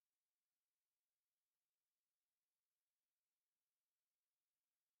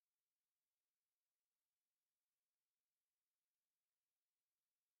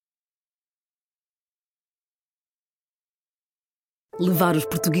Levar os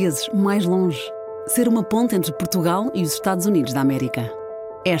portugueses mais longe. Ser uma ponte entre Portugal e os Estados Unidos da América.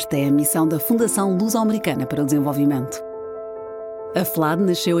 Esta é a missão da Fundação Luso-Americana para o Desenvolvimento. A FLAD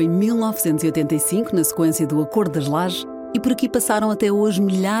nasceu em 1985 na sequência do Acordo das Lajes e por aqui passaram até hoje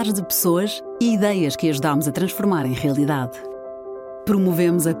milhares de pessoas e ideias que ajudámos a transformar em realidade.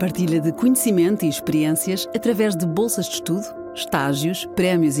 Promovemos a partilha de conhecimento e experiências através de bolsas de estudo, estágios,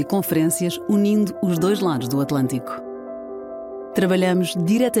 prémios e conferências unindo os dois lados do Atlântico. Trabalhamos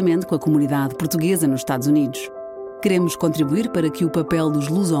diretamente com a comunidade portuguesa nos Estados Unidos. Queremos contribuir para que o papel dos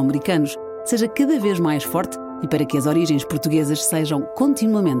luso-americanos seja cada vez mais forte e para que as origens portuguesas sejam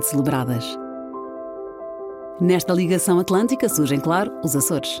continuamente celebradas. Nesta ligação atlântica surgem, claro, os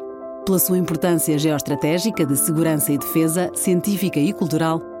Açores. Pela sua importância geoestratégica de segurança e defesa, científica e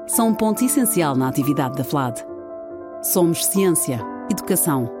cultural, são um ponto essencial na atividade da FLAD. Somos ciência,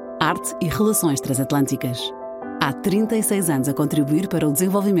 educação, arte e relações transatlânticas. Há 36 anos a contribuir para o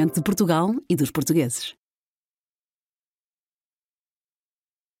desenvolvimento de Portugal e dos portugueses.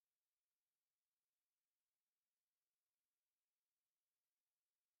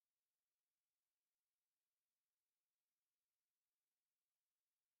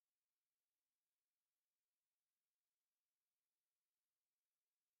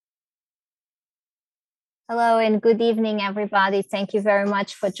 Hello and good evening, everybody. Thank you very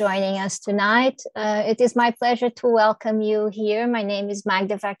much for joining us tonight. It is my pleasure to welcome you here. My name is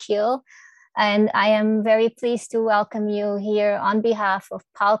Magda Vakil, and I am very pleased to welcome you here on behalf of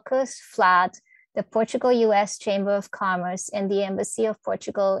PALCUS, FLAD, the Portugal-US Chamber of Commerce, and the Embassy of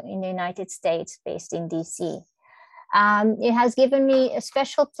Portugal in the United States, based in DC. It has given me a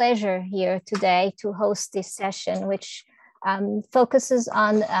special pleasure here today to host this session, which focuses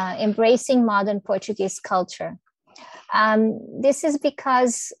on embracing modern Portuguese culture. This is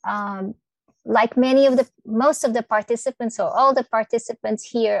because, like most of the participants, or all the participants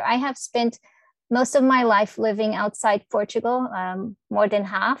here, I have spent most of my life living outside Portugal, more than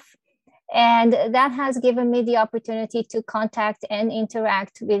half. And that has given me the opportunity to contact and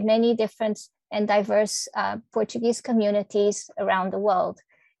interact with many different and diverse Portuguese communities around the world,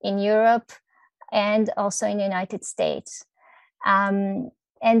 in Europe and also in the United States. And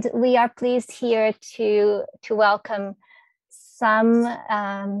we are pleased here to welcome some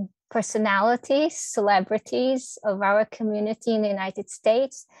personalities, celebrities of our community in the United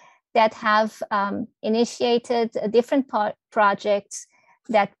States that have initiated different projects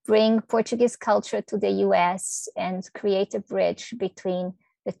that bring Portuguese culture to the US and create a bridge between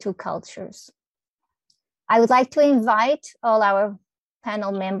the two cultures. I would like to invite all our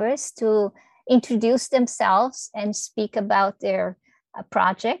panel members to introduce themselves and speak about their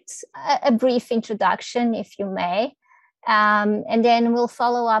projects, a brief introduction, if you may, and then we'll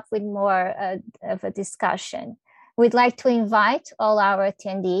follow up with more of a discussion. We'd like to invite all our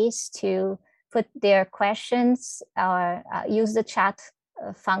attendees to put their questions or use the chat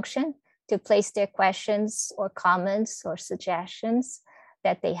function to place their questions or comments or suggestions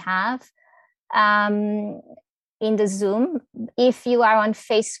that they have. In the Zoom. If you are on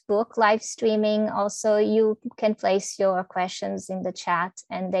Facebook live streaming, also you can place your questions in the chat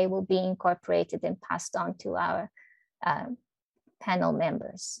and they will be incorporated and passed on to our panel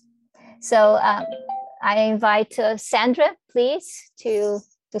members. So I invite Sandra, please, to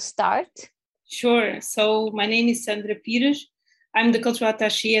start. Sure. So my name is Sandra Pires. I'm the cultural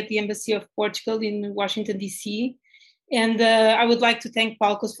attaché at the Embassy of Portugal in Washington, D.C. And I would like to thank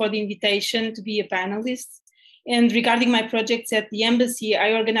PALCUS for the invitation to be a panelist. And regarding my projects at the embassy,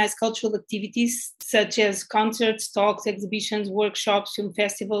 I organize cultural activities such as concerts, talks, exhibitions, workshops, film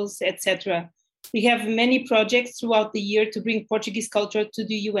festivals, etc. We have many projects throughout the year to bring Portuguese culture to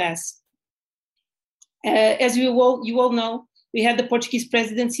the US. As you all know, we had the Portuguese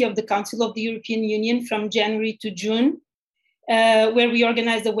presidency of the Council of the European Union from January to June, where we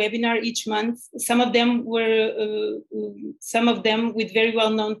organized a webinar each month. Some of them with very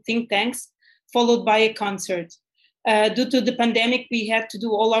well-known think tanks, followed by a concert. Due to the pandemic, we had to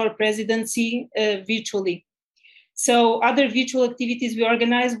do all our presidency virtually. So other virtual activities we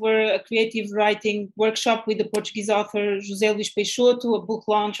organized were a creative writing workshop with the Portuguese author José Luís Peixoto, a book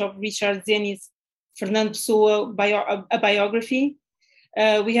launch of Richard Zenit's Fernando Pessoa, a biography.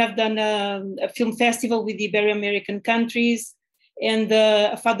 We have done a film festival with the Ibero-American countries and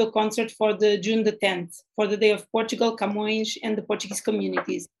a fado concert for the June the 10th, for the Day of Portugal, Camões, and the Portuguese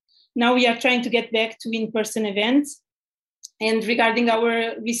communities. Now we are trying to get back to in-person events. And regarding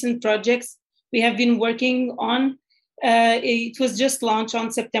our recent projects, we have been working on, it was just launched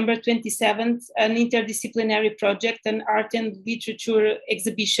on September 27th, an interdisciplinary project, an art and literature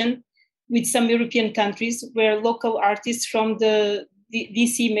exhibition with some European countries where local artists from the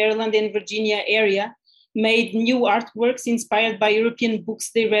DC, Maryland, and Virginia area made new artworks inspired by European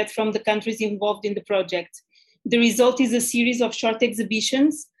books they read from the countries involved in the project. The result is a series of short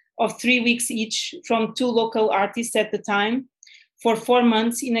exhibitions of 3 weeks each from 2 local artists at the time for 4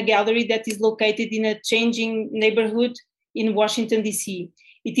 months in a gallery that is located in a changing neighborhood in Washington, D.C.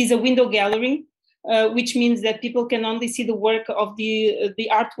 It is a window gallery, which means that people can only see the work of the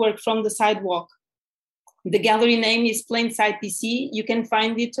artwork from the sidewalk. The gallery name is Plainsight DC. You can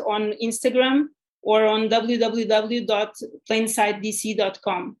find it on Instagram or on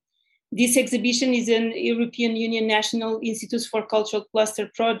www.plainsightdc.com. This exhibition is an European Union National Institutes for Cultural Cluster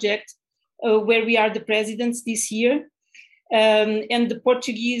project, where we are the presidents this year. And the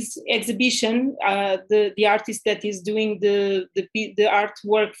Portuguese exhibition, the artist that is doing the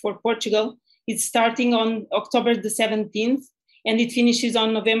artwork for Portugal, it's starting on October the 17th, and it finishes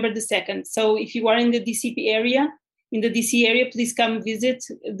on November the 2nd. So if you are in the DC area, please come visit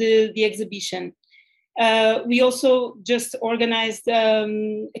the exhibition. We also just organized a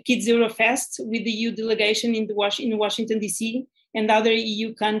Kids Eurofest with the EU delegation in Washington, D.C. and other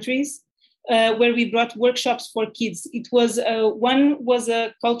EU countries, where we brought workshops for kids. It was one was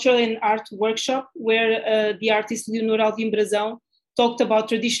a cultural and art workshop where the artist Leonor Alvim Brazão talked about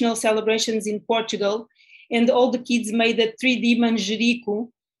traditional celebrations in Portugal, and all the kids made a 3D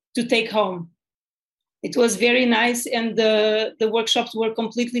manjerico to take home. It was very nice, and the workshops were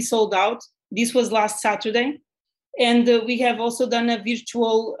completely sold out. This was last Saturday. And we have also done a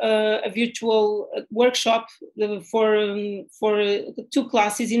virtual workshop for 2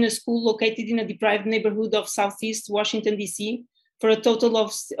 classes in a school located in a deprived neighborhood of Southeast Washington, D.C., for a total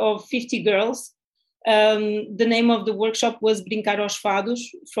of 50 girls. The name of the workshop was Brincar aos Fados,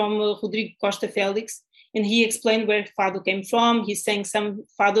 from Rodrigo Costa Felix, and he explained where Fado came from. He sang some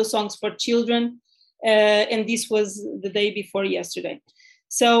Fado songs for children, and this was the day before yesterday.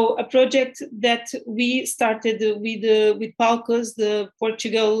 So a project that we started with Palcos, the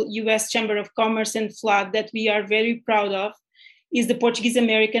Portugal-US Chamber of Commerce, and FLAD, that we are very proud of, is the Portuguese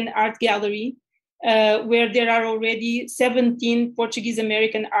American Art Gallery, where there are already 17 Portuguese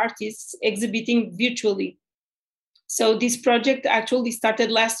American artists exhibiting virtually. So this project actually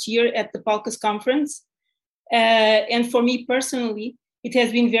started last year at the Palcos conference. And for me personally, it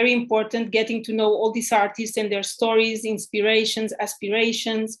has been very important getting to know all these artists and their stories, inspirations,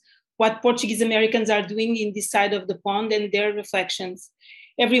 aspirations, what Portuguese Americans are doing in this side of the pond, and their reflections.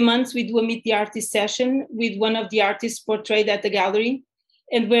 Every month we do a Meet the Artist session with one of the artists portrayed at the gallery,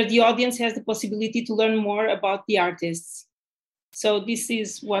 and where the audience has the possibility to learn more about the artists. So this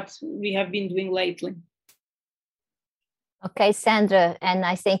is what we have been doing lately. Okay, Sandra, and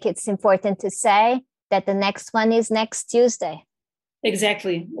I think it's important to say that the next one is next Tuesday.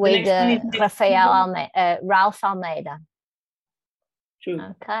 Exactly. With Ralph Almeida. True.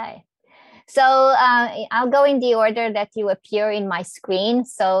 Okay. So I'll go in the order that you appear in my screen.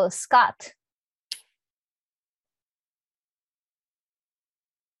 So Scott.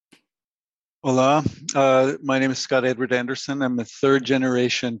 Hola, my name is Scott Edward Anderson. I'm a 3rd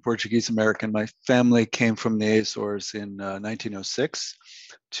generation Portuguese American. My family came from the Azores in 1906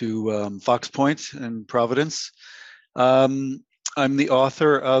 to Fox Point in Providence. I'm the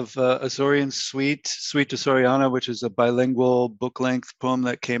author of Azorian Suite to Soriana, which is a bilingual book-length poem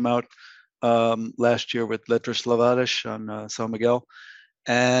that came out last year with Letras Lavadas on San Miguel.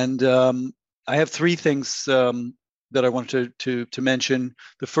 And I have 3 things that I wanted to mention.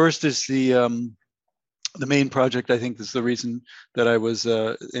 The first is the main project. I think this is the reason that I was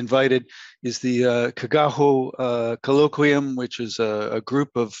invited, is the Cagajo Colloquium, which is a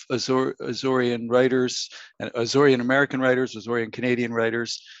group of Azorian writers, and Azorian American writers, Azorian Canadian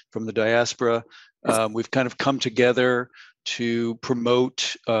writers from the diaspora. We've kind of come together to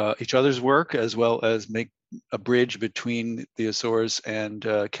promote each other's work, as well as make a bridge between the Azores and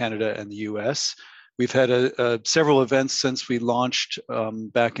Canada and the US. We've had several events since we launched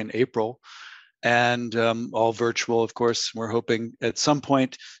back in April, and all virtual, of course. We're hoping at some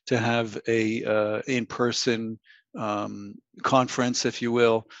point to have a in-person conference, if you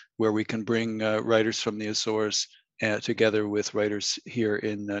will, where we can bring writers from the Azores together with writers here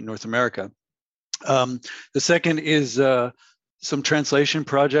in North America. The second is some translation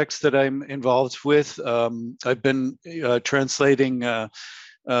projects that I'm involved with. I've been translating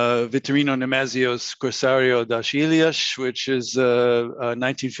Vitorino Nemezio's Corsario das Ilhas, which is a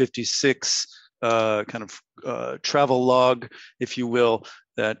 1956 kind of travel log, if you will,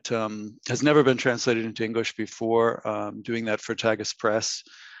 that has never been translated into English before. Doing that for Tagus Press,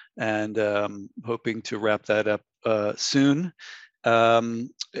 and hoping to wrap that up soon.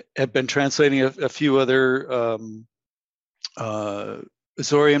 Have been translating a few other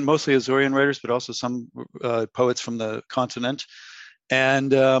mostly Azorean writers, but also some poets from the continent,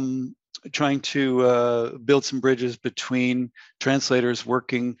 and trying to build some bridges between translators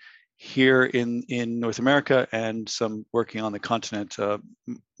working here in North America and some working on the continent.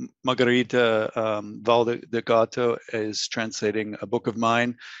 Margarita Valdegato is translating a book of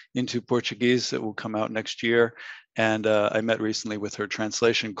mine into Portuguese that will come out next year. And I met recently with her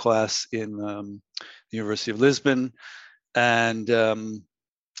translation class in the University of Lisbon. And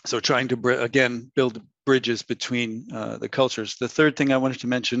so trying to, again, build bridges between the cultures. The third thing I wanted to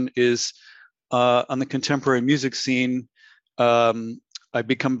mention is on the contemporary music scene, I've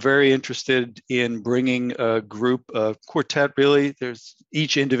become very interested in bringing a group, a quartet really. There's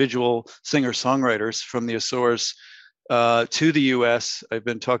each individual singer-songwriters from the Azores to the US. I've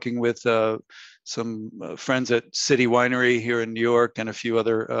been talking with some friends at City Winery here in New York and a few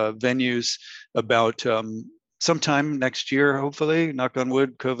other venues about sometime next year, hopefully, knock on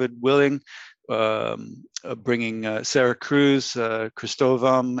wood, COVID willing, bringing Sarah Cruz,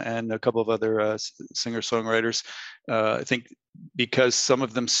 Christovam, and a couple of other singer-songwriters. I think because some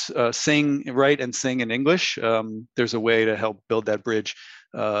of them write and sing in English, there's a way to help build that bridge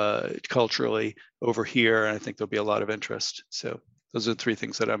culturally over here, and I think there'll be a lot of interest. So those are the three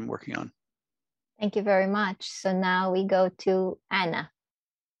things that I'm working on. Thank you very much. So now we go to Ana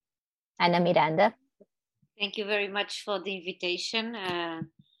Miranda. Thank you very much for the invitation.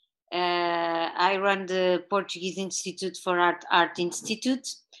 I run the Portuguese Institute for Art Institute.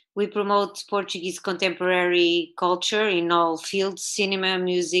 We promote Portuguese contemporary culture in all fields: cinema,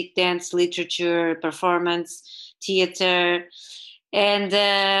 music, dance, literature, performance, theater. And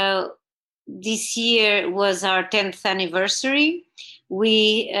this year was our 10th anniversary.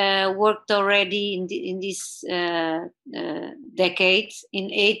 We worked already in this decade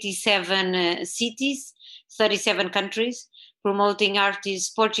in 87 cities, 37 countries, promoting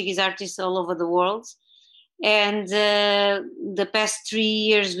Portuguese artists all over the world. And the past 3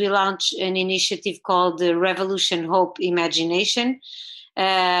 years, we launched an initiative called the Revolution, Hope, Imagination,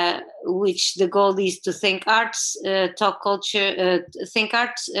 which the goal is to think arts, talk culture, think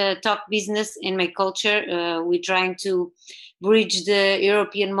arts, talk business, and make culture. We're trying to bridge the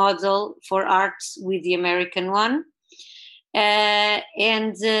European model for arts with the American one.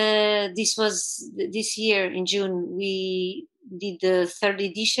 And this year in June, we did the third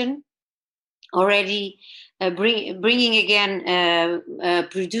edition, already bringing again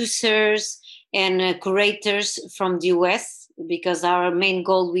producers and curators from the US, because our main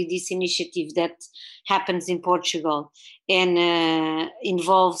goal with this initiative that happens in Portugal and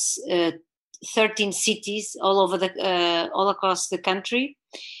involves 13 cities all across the country.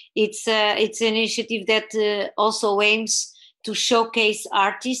 It's an initiative that also aims to showcase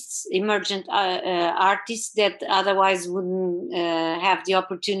artists, emergent artists that otherwise wouldn't have the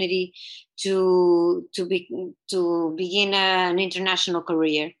opportunity to begin an international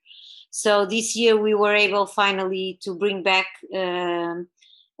career. So this year we were able finally to bring back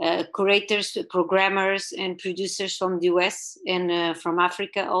curators, programmers, and producers from the US and from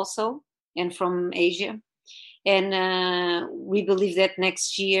Africa also, and from Asia. And we believe that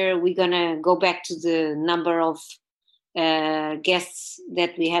next year we're gonna go back to the number of guests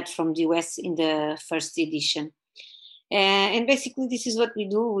that we had from the US in the first edition. And basically this is what we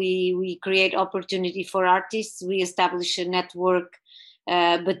do. We create opportunity for artists. We establish a network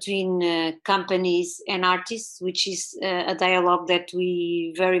between companies and artists, which is a dialogue that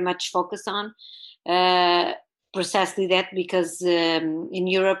we very much focus on. Precisely that, because in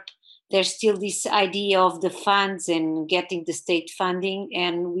Europe, there's still this idea of the funds and getting the state funding,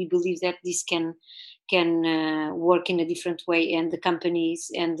 and we believe that this can work in a different way, and the companies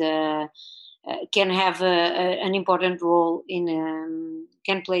and can have an important role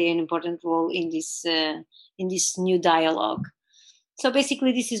can play an important role in this new dialogue. So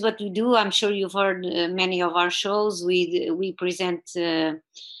basically, this is what we do. I'm sure you've heard many of our shows. We present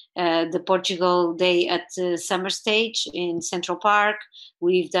the Portugal Day at Summer Stage in Central Park.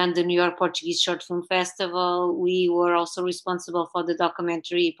 We've done the New York Portuguese Short Film Festival. We were also responsible for the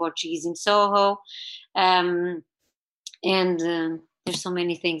documentary Portuguese in Soho. And there's so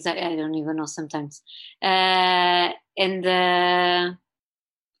many things I don't even know sometimes.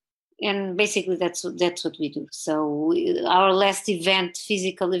 And basically that's what we do. So our last event,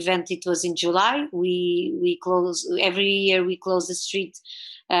 physical event, it was in July. We close every year. We close the street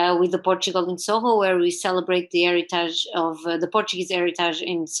with the Portugal in Soho, where we celebrate the heritage of the Portuguese heritage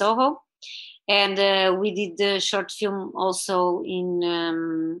in Soho. And we did the short film also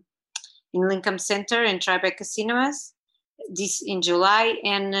in Lincoln Center and Tribeca Cinemas. this in July,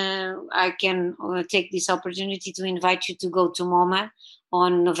 and I can take this opportunity to invite you to go to MoMA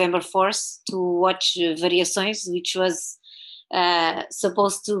on November 4th to watch Variações, which was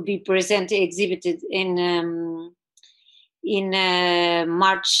supposed to be exhibited in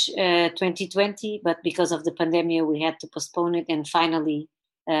March 2020, but because of the pandemic, we had to postpone it, and finally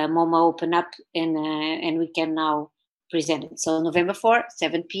MoMA opened up, and we can now present it. So November 4th,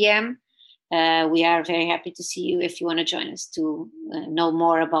 7 p.m. We are very happy to see you if you want to join us to know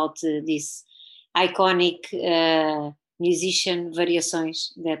more about this iconic musician,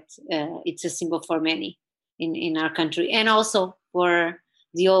 Variações, that it's a symbol for many in our country, and also for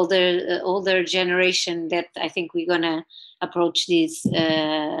the older generation that I think we're gonna approach this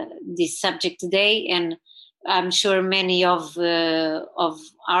subject today. And I'm sure many of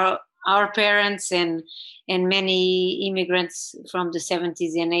our parents and many immigrants from the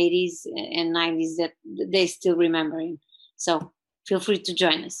 70s and 80s and 90s that they still remember him. So feel free to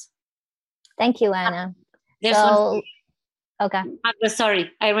join us. Thank you, Anna. Okay.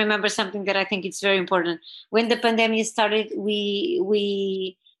 Sorry, I remember something that I think it's very important. When the pandemic started, we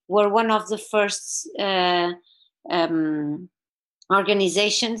were one of the first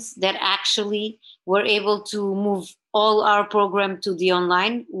organizations that actually were able to move all our program to the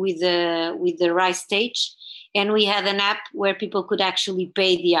online with the Rise stage, and we had an app where people could actually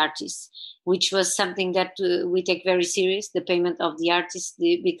pay the artists, which was something that we take very serious, the payment of the artists,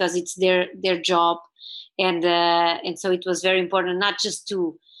 because it's their job. And so it was very important not just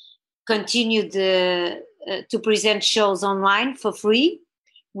to continue to present shows online for free.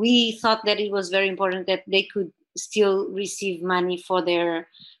 We thought that it was very important that they could still receive money for their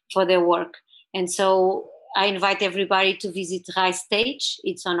work. And so I invite everybody to visit Rise Stage.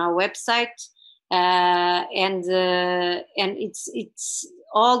 It's on our website, and it's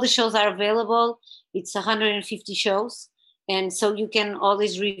all the shows are available. It's 150 shows, and so you can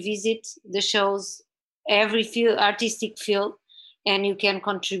always revisit the shows, every artistic field, and you can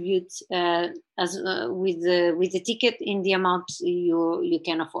contribute with the ticket in the amount you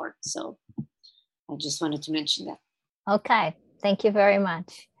can afford. So I just wanted to mention that. Okay, thank you very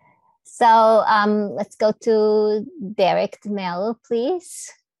much. So let's go to Derek de Mello, please.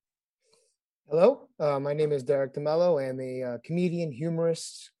 Hello, my name is Derek de Mello. I'm a comedian,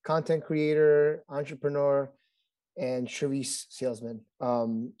 humorist, content creator, entrepreneur, and Charisse salesman.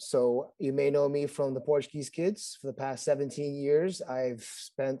 So you may know me from the Portuguese Kids. For the past 17 years, I've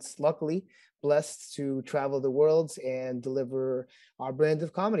spent, luckily, blessed to travel the world and deliver our brand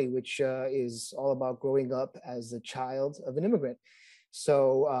of comedy, which is all about growing up as a child of an immigrant. So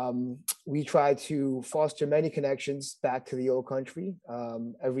we try to foster many connections back to the old country.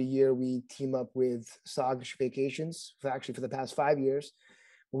 Every year we team up with Sagres Vacations, actually for the past 5 years.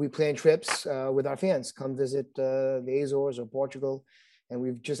 We plan trips with our fans, come visit the Azores or Portugal. And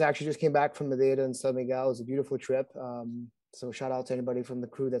we've just came back from Madeira and San Miguel. It was a beautiful trip. So shout out to anybody from the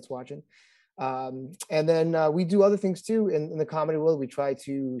crew that's watching. And then we do other things too in the comedy world. We try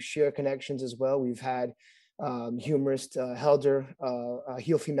to share connections as well. We've had humorist Helder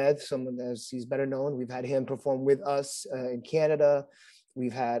Hilfimed, someone as he's better known. We've had him perform with us in Canada.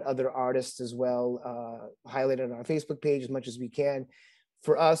 We've had other artists as well highlighted on our Facebook page as much as we can.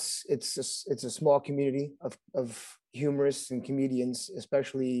 For us, it's a small community of humorists and comedians,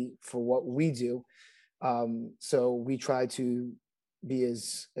 especially for what we do. So we try to be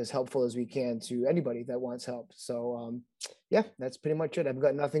as helpful as we can to anybody that wants help. So yeah, that's pretty much it. I've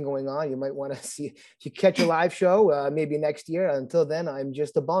got nothing going on. You might want to see if you catch a live show maybe next year. Until then, I'm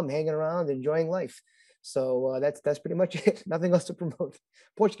just a bum hanging around enjoying life. So that's pretty much it. Nothing else to promote.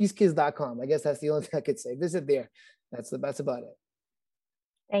 PortugueseKids.com. I guess that's the only thing I could say. Visit there. That's about it.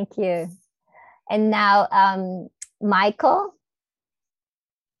 Thank you. And now, Michael.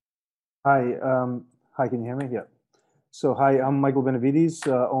 Hi. Hi, can you hear me? Yeah. So hi, I'm Michael Benavides,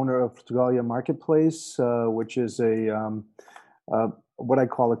 owner of Portugalia Marketplace, which is what I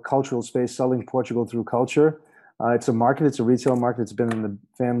call a cultural space selling Portugal through culture. It's a market, it's a retail market. It's been in the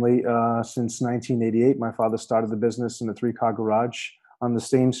family since 1988. My father started the business in a 3-car garage on the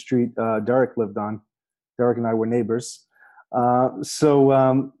same street Derek lived on. Derek and I were neighbors. Yeah,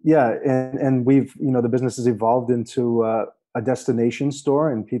 and we've, the business has evolved into a destination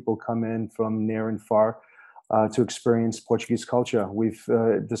store, and people come in from near and far to experience Portuguese culture. We've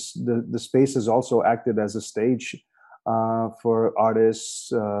the space has also acted as a stage for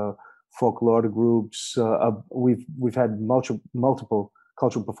artists, folklore groups. We've had multiple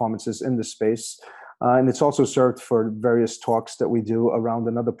cultural performances in the space, and it's also served for various talks that we do around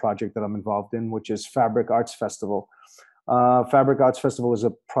another project that I'm involved in, which is Fabric Arts Festival, Fabric Arts Festival is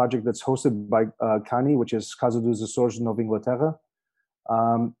a project that's hosted by CANI, which is Casa dos Açores Nova Inglaterra.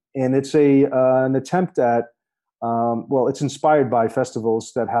 And it's an attempt at, it's inspired by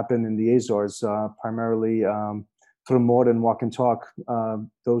festivals that happen in the Azores, primarily Tremor and Walk and Talk.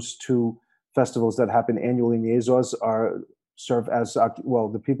 Those two festivals that happen annually in the Azores serve as,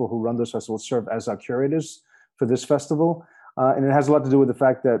 the people who run those festivals serve as our curators for this festival. And it has a lot to do with the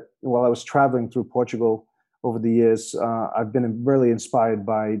fact that while I was traveling through Portugal over the years, I've been really inspired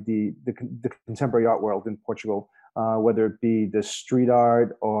by the contemporary art world in Portugal, whether it be the street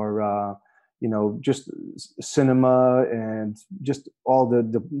art or just cinema and just all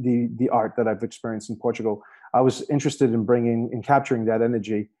the art that I've experienced in Portugal. I was interested in capturing that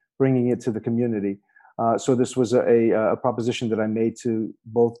energy, bringing it to the community. So this was a proposition that I made to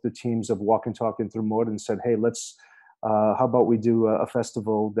both the teams of Walk and Talk and Tremor, and said, hey, how about we do a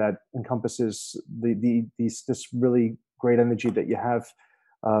festival that encompasses this really great energy that you have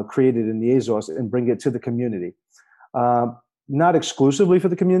created in the Azores and bring it to the community. Not exclusively for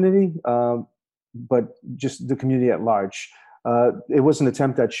the community, but just the community at large. It was an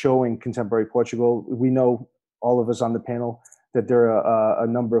attempt at showing contemporary Portugal. We know, all of us on the panel, that there are a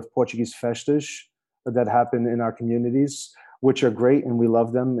number of Portuguese festas that happen in our communities, which are great, and we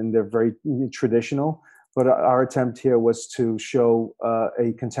love them, and they're very traditional. But our attempt here was to show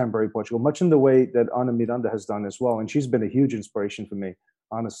a contemporary Portugal, much in the way that Ana Miranda has done as well. And she's been a huge inspiration for me,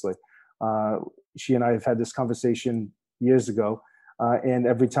 honestly. She and I have had this conversation years ago, and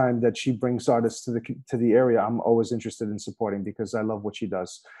every time that she brings artists to the area, I'm always interested in supporting, because I love what she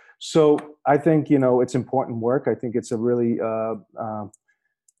does. So I think, it's important work. I think it's a really,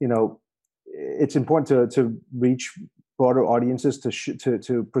 it's important to reach broader audiences,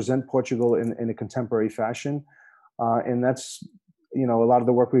 to present Portugal in a contemporary fashion. And that's, a lot of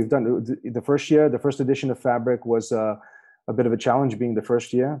the work we've done. The first edition of Fabric was a bit of a challenge, being the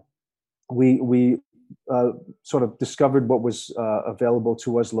first year. We sort of discovered what was available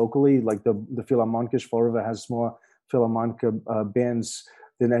to us locally, like the Filarmónicas. Fall River has more Filarmónica bands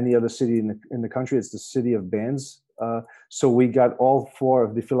than any other city in the country. It's the city of bands. So we got all four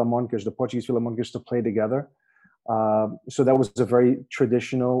of the Filarmónicas, the Portuguese Filarmónicas, to play together. So that was a very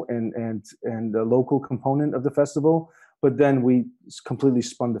traditional and a local component of the festival. But then we completely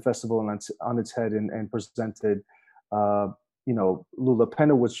spun the festival on its head and presented, Lula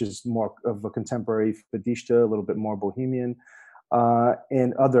Pena, which is more of a contemporary fadista, a little bit more bohemian,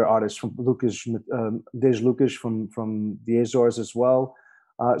 and other artists from Dej Lucas from the Azores as well.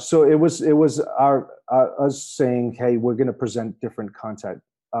 So it was us saying, hey, we're going to present different content.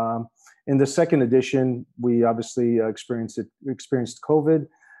 In the second edition, we obviously experienced COVID,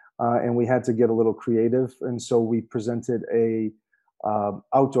 and we had to get a little creative. And so we presented a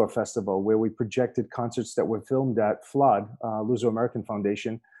outdoor festival where we projected concerts that were filmed at FLAD, Luso-American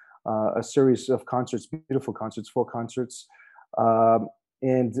Foundation, a series of concerts, beautiful concerts, 4 concerts.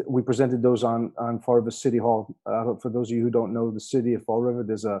 And we presented those on Fall River City Hall. For those of you who don't know the city of Fall River,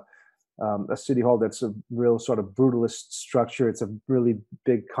 there's a city hall that's a real sort of brutalist structure. It's a really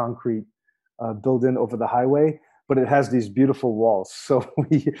big concrete building over the highway, but it has these beautiful walls. So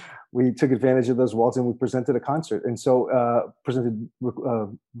we took advantage of those walls and we presented a concert. And so presented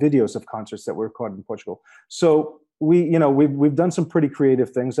videos of concerts that were recorded in Portugal. So we've done some pretty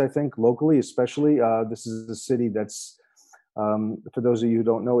creative things, I think, locally, especially. This is a city that's, for those of you who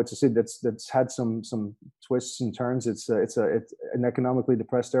don't know, it's a city that's had some twists and turns. It's an economically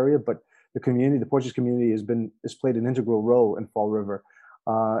depressed area, but the Portuguese community has played an integral role in Fall River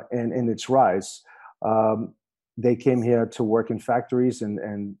and in its rise. They came here to work in factories,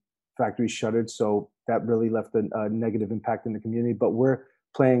 and factories shuttered, so that really left a negative impact in the community. But we're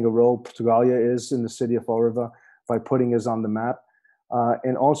playing a role, Portugalia is, in the city of Fall River by putting us on the map,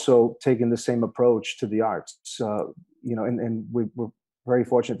 and also taking the same approach to the arts. And we're very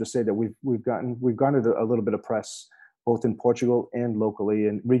fortunate to say that we've garnered a little bit of press, both in Portugal and locally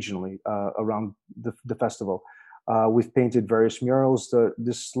and regionally around the festival. We've painted various murals.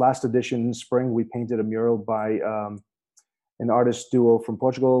 This last edition in spring, we painted a mural by an artist duo from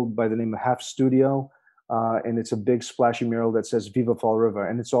Portugal by the name of Half Studio. And it's a big splashy mural that says Viva Fall River.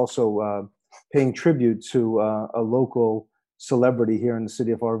 And it's also paying tribute to a local celebrity here in the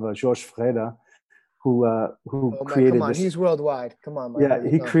city of Fall River, Jorge Ferreira, who created come on, this. He's worldwide. Come on, man.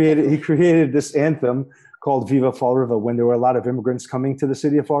 Yeah, he created this anthem called Viva Fall River when there were a lot of immigrants coming to the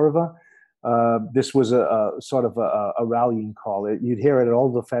city of Fall River. This was a sort of a rallying call. You'd hear it at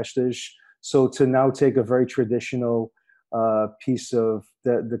all the festas. So to now take a very traditional piece of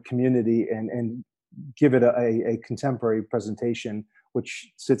the community and give it a contemporary presentation,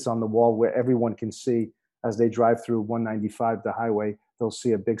 which sits on the wall where everyone can see as they drive through 195, the highway, they'll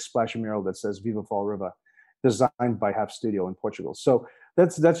see a big splashing mural that says Viva Fall River, designed by Half Studio in Portugal. So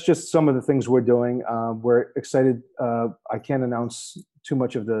that's just some of the things we're doing. We're excited. I can't announce too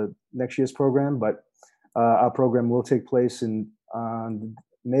much of the next year's program, but our program will take place on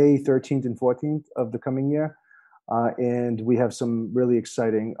May 13th and 14th of the coming year. And we have some really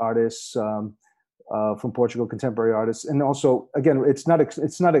exciting artists from Portugal, contemporary artists. And also, again, it's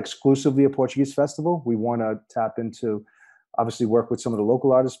not exclusively a Portuguese festival. We want to tap into, obviously work with some of the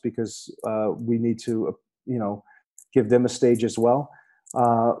local artists, because we need to, give them a stage as well.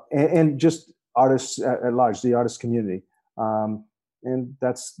 And just artists at large, the artist community. And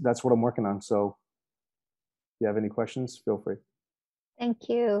that's what I'm working on. So if you have any questions, feel free. Thank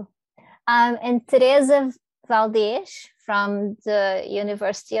you. And Teresa Valdez from the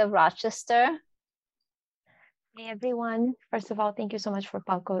University of Rochester. Hey everyone. First of all, thank you so much to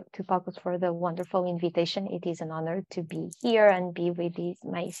Palcos for the wonderful invitation. It is an honor to be here and be with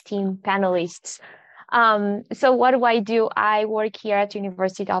my esteemed panelists. So what do? I work here at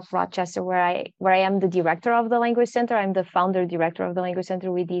University of Rochester, where I am the director of the Language Center. I'm the founder director of the Language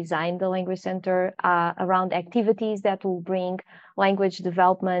Center. We designed the Language Center around activities that will bring language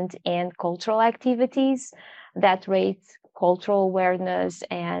development and cultural activities that raise cultural awareness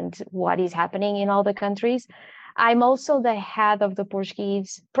and what is happening in all the countries. I'm also the head of the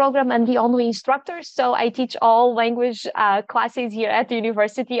Portuguese program and the only instructor. So I teach all language classes here at the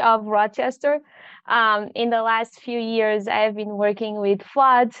University of Rochester. In the last few years, I have been working with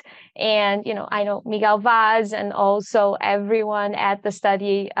FLAD, and I know Miguel Vaz and also everyone at the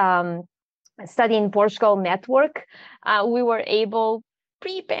Study in Portugal network. We were able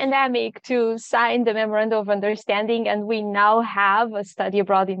pre-pandemic to sign the Memorandum of Understanding, and we now have a study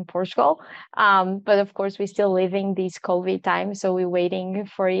abroad in Portugal. But of course, we're still living these COVID times, so we're waiting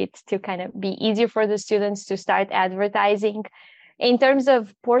for it to kind of be easier for the students to start advertising. In terms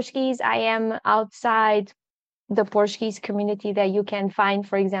of Portuguese, I am outside the Portuguese community that you can find,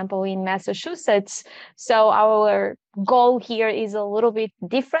 for example, in Massachusetts. So our goal here is a little bit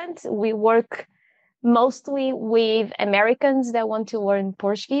different. We work mostly with Americans that want to learn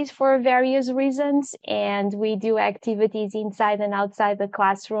Portuguese for various reasons. And we do activities inside and outside the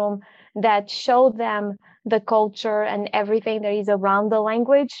classroom that show them the culture and everything that is around the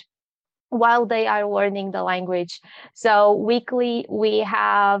language while they are learning the language. So weekly, we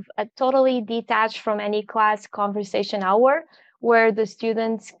have a totally detached from any class conversation hour where the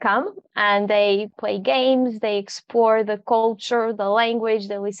students come and they play games, they explore the culture, the language,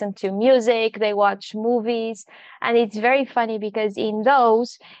 they listen to music, they watch movies. And it's very funny because in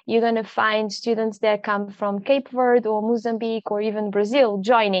those, you're going to find students that come from Cape Verde or Mozambique or even Brazil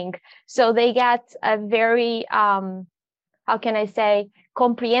joining. So they get a very,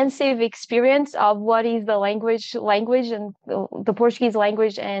 comprehensive experience of what is the language and the Portuguese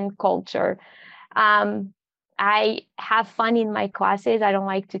language and culture. I have fun in my classes. I don't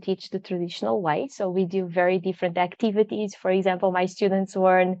like to teach the traditional way. So we do very different activities. For example, my students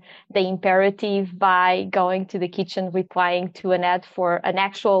learn the imperative by going to the kitchen, replying to an ad for an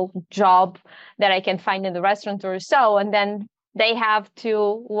actual job that I can find in the restaurant or so. And then they have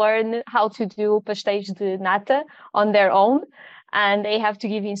to learn how to do pastéis de nata on their own. And they have to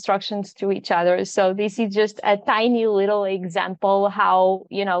give instructions to each other. So this is just a tiny little example how,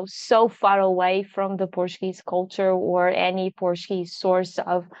 so far away from the Portuguese culture or any Portuguese source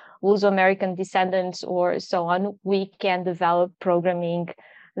of Luso-American descendants or so on, we can develop programming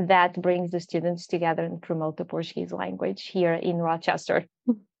that brings the students together and promote the Portuguese language here in Rochester.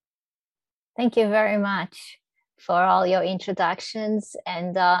 Thank you very much for all your introductions.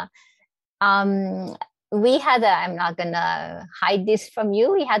 And we had I'm not going to hide this from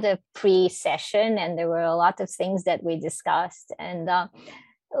you. We had a pre-session and there were a lot of things that we discussed. And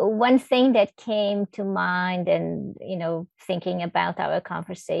one thing that came to mind and, thinking about our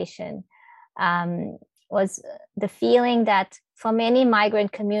conversation was the feeling that for many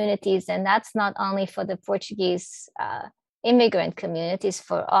migrant communities, and that's not only for the Portuguese immigrant communities,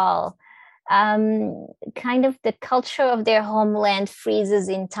 for all, kind of the culture of their homeland freezes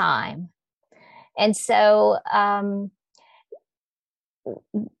in time. And so,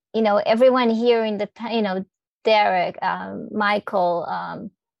 everyone here in the, Derek, Michael,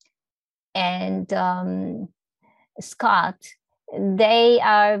 and Scott, they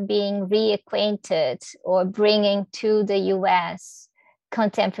are being reacquainted or bringing to the US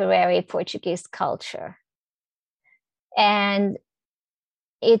contemporary Portuguese culture. And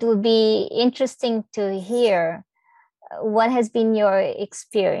it would be interesting to hear what has been your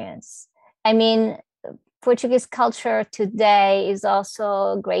experience. I mean, Portuguese culture today is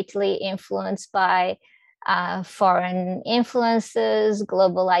also greatly influenced by foreign influences,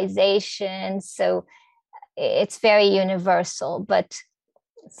 globalization. So it's very universal, but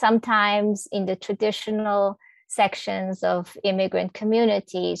sometimes in the traditional sections of immigrant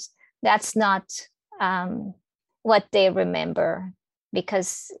communities, that's not what they remember,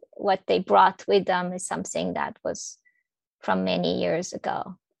 because what they brought with them is something that was from many years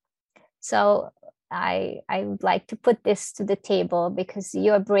ago. So I would like to put this to the table, because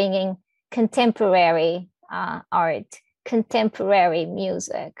you're bringing contemporary art, contemporary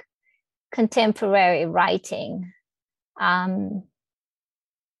music, contemporary writing. I'd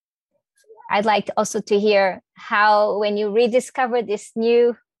like also to hear how, when you rediscover this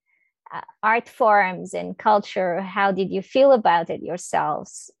new art forms and culture, how did you feel about it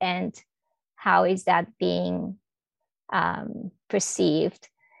yourselves, and how is that being perceived?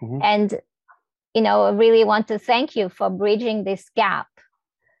 Mm-hmm. And I really want to thank you for bridging this gap,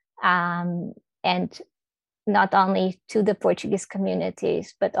 and not only to the Portuguese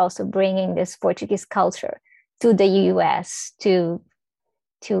communities, but also bringing this Portuguese culture to the US to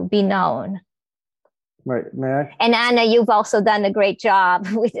be known. Right. May I? And Anna, you've also done a great job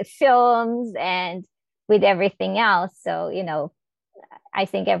with the films and with everything else. So, I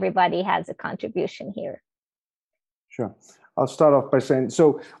think everybody has a contribution here. Sure. I'll start off by saying,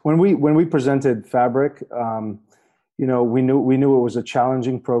 so when we presented Fabric, we knew it was a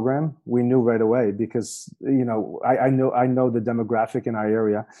challenging program. We knew right away, because I know the demographic in our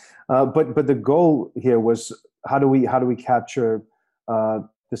area, but the goal here was how do we capture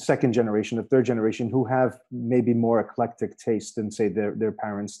the second generation, the third generation, who have maybe more eclectic taste than, say, their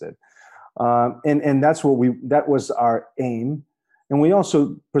parents did, and that was our aim. And we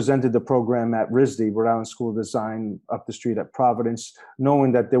also presented the program at RISD, Rhode Island School of Design, up the street at Providence,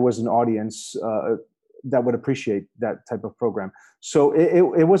 knowing that there was an audience that would appreciate that type of program. So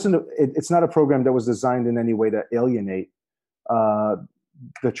it wasn't. It's not a program that was designed in any way to alienate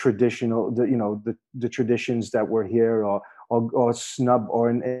the traditional, the traditions that were here, or snub, or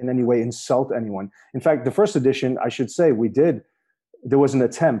in any way insult anyone. In fact, the first edition, I should say, there was an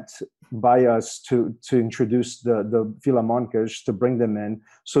attempt by us to introduce the Philharmonicas, to bring them in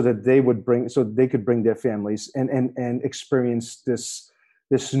so that they could bring their families and experience this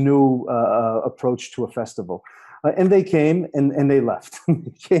new approach to a festival. And they came and they left.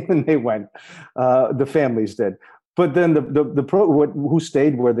 They came and they went. The families did. But then who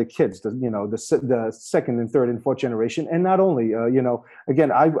stayed were the kids, the second and third and fourth generation. And not only,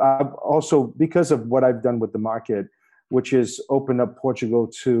 again, I've also, because of what I've done with the market, which is open up Portugal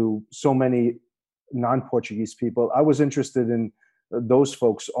to so many non-Portuguese people, I was interested in those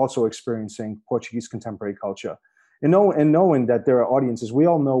folks also experiencing Portuguese contemporary culture. And knowing that there are audiences, we're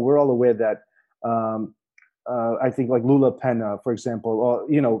all aware that, I think like Lula Penna, for example, or,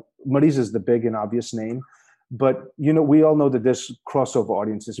 Marisa is the big and obvious name, but, we all know that there's crossover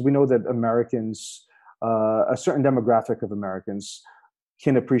audiences. We know that Americans, a certain demographic of Americans,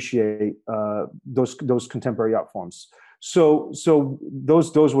 can appreciate those contemporary art forms. So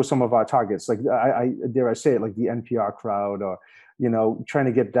those were some of our targets. Like I dare I say it, like the NPR crowd, or trying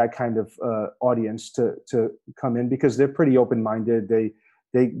to get that kind of audience to come in, because they're pretty open-minded.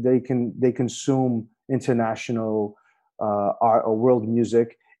 They consume international art or world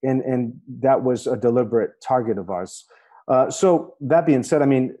music, and that was a deliberate target of ours. So that being said, I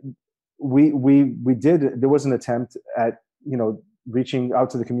mean, we did. There was an attempt at reaching out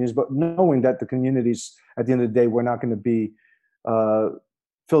to the communities, but knowing that the communities, at the end of the day, were not going to be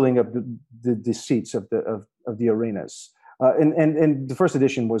filling up the seats of the arenas. And the first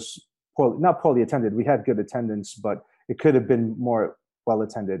edition was not poorly attended. We had good attendance, but it could have been more well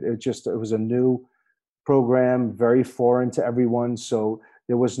attended. It was a new program, very foreign to everyone, so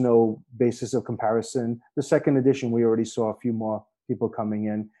there was no basis of comparison. The second edition, we already saw a few more people coming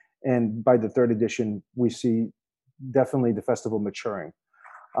in, and by the third edition, we see definitely the festival maturing.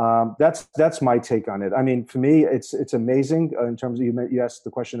 That's my take on it. I mean, for me, it's amazing in terms of, you asked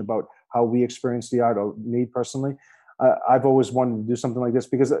the question about how we experience the art, or me personally. I've always wanted to do something like this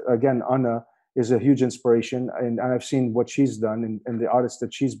because, again, Anna is a huge inspiration, and I've seen what she's done and the artists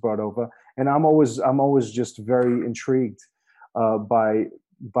that she's brought over, and I'm always just very intrigued by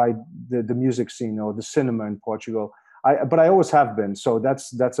the music scene or the cinema in Portugal. But I always have been. So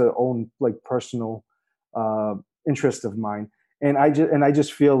that's a own personal interest of mine. And I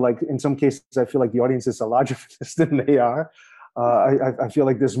just feel like in some cases I feel like the audiences are larger for this than they are. I feel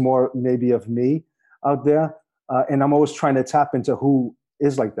like there's more maybe of me out there, and I'm always trying to tap into who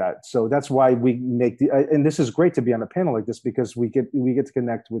is like that. So that's why we make and this is great to be on a panel like this, because we get to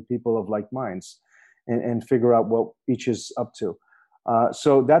connect with people of like minds and figure out what each is up to.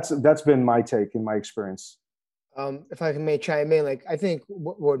 So that's been my take and my experience. If I may chime in, like I think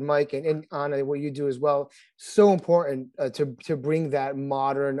what Mike and Anna, what you do as well, so important to bring that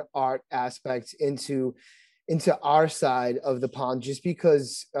modern art aspect into our side of the pond, just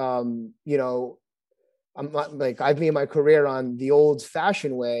because you know, I'm not like I've made my career on the old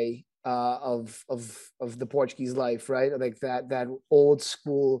fashioned way of the Portuguese life, right? Like that old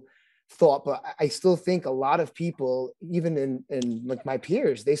school thought. But I still think a lot of people, even in like my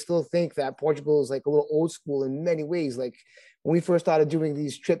peers, they still think that Portugal is like a little old school in many ways. Like when we first started doing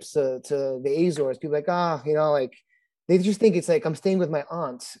these trips to the Azores, people like, you know, like they just think it's like I'm staying with my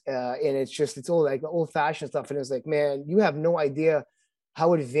aunt, and it's all like old fashioned stuff. And it's like, man, you have no idea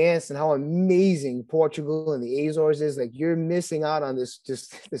how advanced and how amazing Portugal and the Azores is. Like you're missing out on this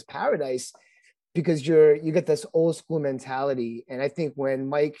paradise because you get this old school mentality. And I think when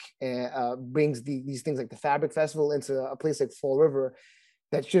Mike brings these things like the Fabric Festival into a place like Fall River,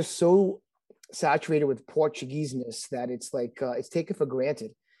 that's just so saturated with Portugueseness that it's like it's taken for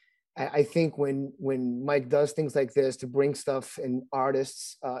granted. I think when Mike does things like this to bring stuff and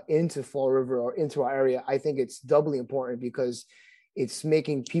artists into Fall River or into our area, I think it's doubly important because it's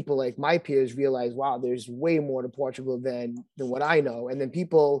making people like my peers realize, wow, there's way more to Portugal than what I know. And then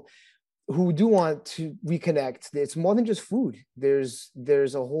people who do want to reconnect, it's more than just food. There's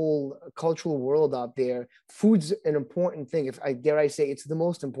a whole cultural world out there. Food's an important thing. If I dare I say, it's the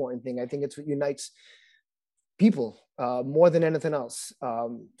most important thing. I think it's what unites people more than anything else.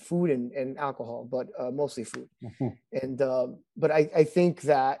 Food and alcohol, but mostly food. And but I think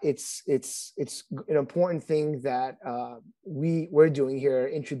that it's an important thing that we're doing here,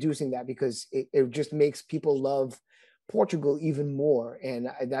 introducing that, because it just makes people love Portugal even more. And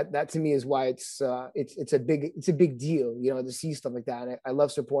that to me is why it's a big deal, you know, to see stuff like that. And I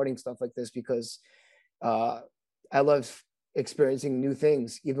love supporting stuff like this because I love experiencing new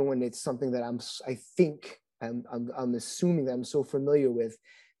things, even when it's something that I'm assuming that I'm so familiar with.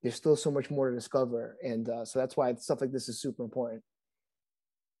 There's still so much more to discover. And so that's why stuff like this is super important.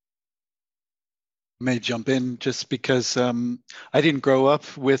 May jump in just because I didn't grow up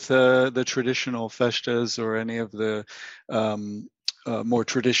with the traditional festas or any of the more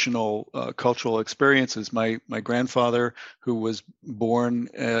traditional cultural experiences. My grandfather, who was born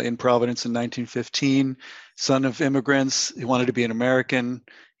in Providence in 1915, son of immigrants, he wanted to be an American.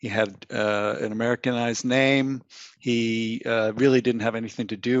 He had an Americanized name. He really didn't have anything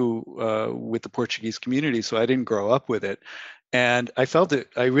to do with the Portuguese community, so I didn't grow up with it. And I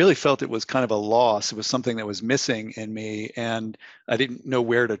really felt it was kind of a loss. It was something that was missing in me, and I didn't know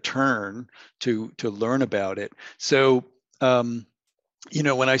where to turn to learn about it. So, you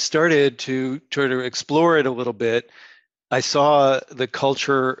know, when I started to try to explore it a little bit, I saw the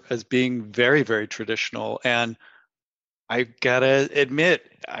culture as being very, very traditional. And I gotta admit,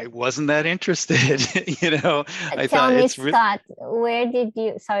 I wasn't that interested. You know, I Tell thought me, it's Scott, where did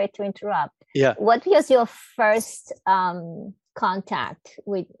you? Sorry to interrupt. Yeah. What was your first contact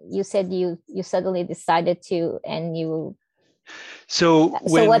with? You said you suddenly decided to, and you. So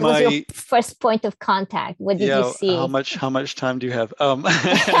when what was your first point of contact? What did you see? How much time do you have?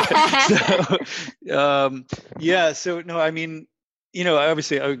 Yeah. So no, I mean, you know,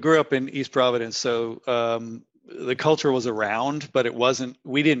 obviously I grew up in East Providence, so the culture was around, but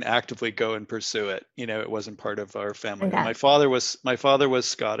we didn't actively go and pursue it. You know, it wasn't part of our family. Okay. My father was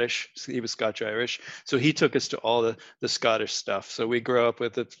Scottish. He was Scotch-Irish. So he took us to all the Scottish stuff. So we grew up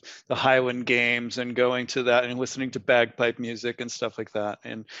with the Highland games and going to that and listening to bagpipe music and stuff like that.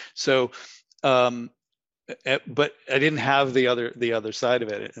 And so, but I didn't have the other side of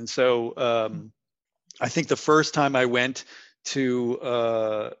it. And so I think the first time I went to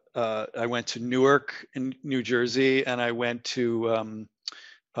Newark in New Jersey, and I went to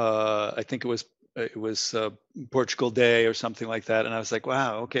I think it was Portugal Day or something like that, and I was like,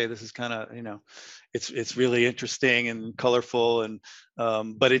 wow, okay, this is kind of, you know, it's really interesting and colorful, and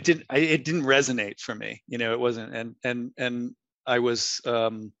but it didn't resonate for me, you know. It wasn't, and I was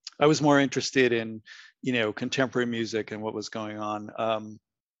more interested in, you know, contemporary music and what was going on.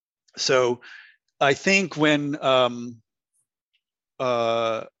 So I think when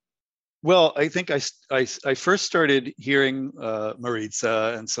well, I think I first started hearing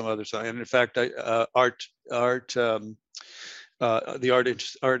Maritza and some other songs, and in fact, the Art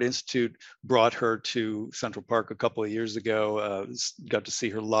Institute brought her to Central Park a couple of years ago. Got to see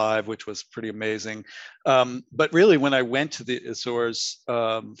her live, which was pretty amazing. But really, when I went to the Azores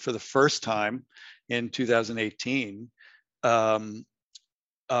for the first time in 2018, I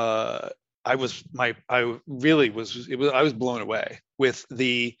was blown away with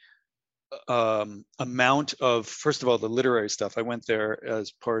the amount of, first of all, the literary stuff. I went there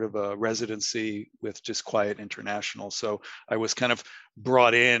as part of a residency with Just Quiet International. So I was kind of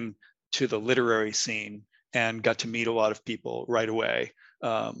brought in to the literary scene and got to meet a lot of people right away.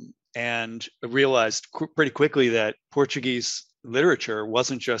 And I realized pretty quickly that Portuguese literature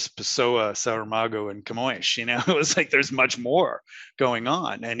wasn't just Pessoa, Saramago, and Camões. You know, it was like there's much more going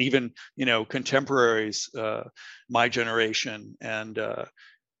on, and even contemporaries, my generation, and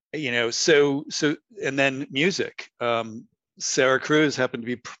so and then music. Sarah Cruz happened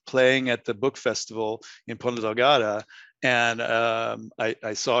to be playing at the book festival in Ponta Delgada, and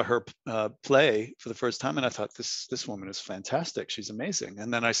I saw her play for the first time, and I thought this woman is fantastic. She's amazing.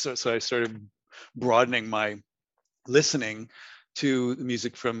 And then I started broadening my listening to the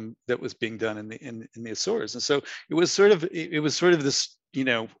music that was being done in the Azores, and so it was sort of this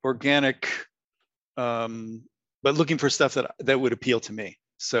organic, but looking for stuff that would appeal to me.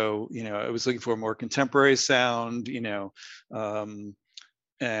 So I was looking for a more contemporary sound,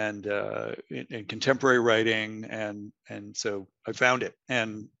 and contemporary writing, and so I found it.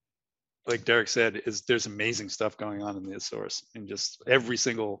 And like Derek said, there's amazing stuff going on in the Azores, and just every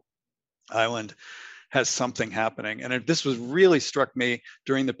single island has something happening. And this was really struck me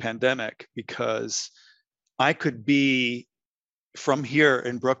during the pandemic, because I could be from here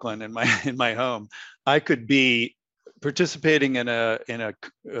in Brooklyn, in my home, I could be participating in a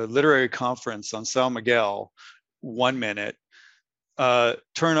literary conference on San Miguel 1 minute,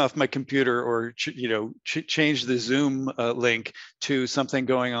 turn off my computer, or change the Zoom link to something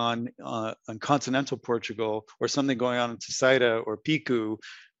going on continental Portugal, or something going on in Tesaida or Pico,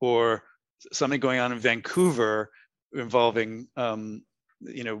 or something going on in Vancouver involving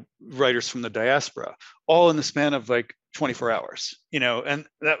writers from the diaspora, all in the span of like 24 hours, and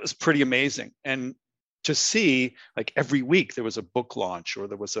that was pretty amazing. And to see, like, every week there was a book launch, or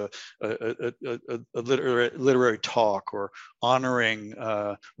there was a literary talk, or honoring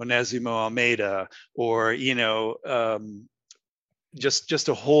Onésimo Almeida, or just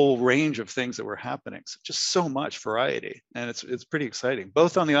a whole range of things that were happening. So just so much variety, and it's pretty exciting,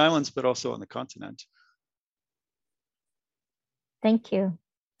 both on the islands but also on the continent. Thank you.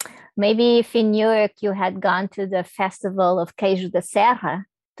 Maybe if in New York you had gone to the Festival of Queijo da Serra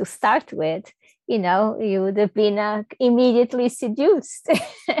to start with, you would have been immediately seduced.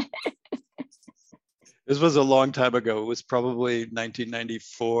 This was a long time ago. It was probably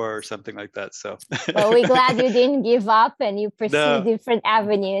 1994 or something like that. So, well, we're glad you didn't give up and you pursued different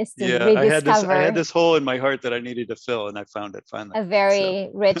avenues to rediscover. I had this hole in my heart that I needed to fill, and I found it finally. A very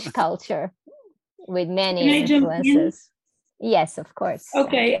rich culture with many influences. Yes, of course.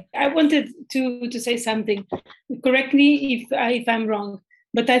 Okay, I wanted to say something. Correct me if I'm wrong,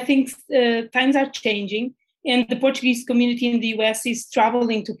 but I think times are changing, and the Portuguese community in the US is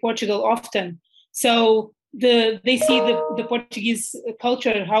traveling to Portugal often. So they see the Portuguese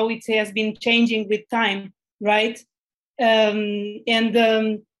culture, how it has been changing with time, right? When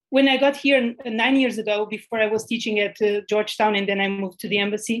I got here 9 years ago, before I was teaching at Georgetown, and then I moved to the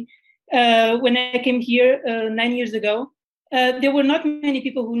embassy. When I came here 9 years ago, there were not many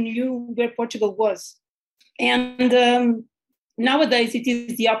people who knew where Portugal was. And nowadays it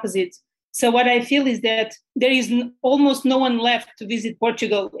is the opposite. So what I feel is that there is almost no one left to visit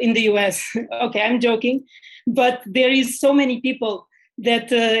Portugal in the US. Okay, I'm joking, but there is so many people that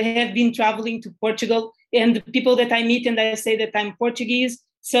have been traveling to Portugal, and the people that I meet and I say that I'm Portuguese.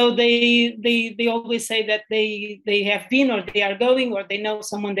 So they always say that they have been, or they are going, or they know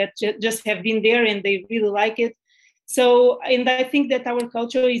someone that just have been there and they really like it. So, and I think that our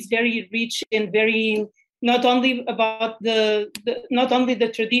culture is very rich and very, not only about not only the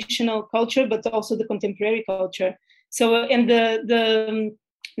traditional culture, but also the contemporary culture. So, and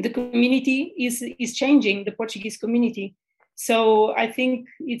the community is changing, the Portuguese community. So I think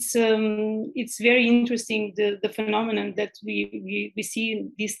it's very interesting, the phenomenon that we see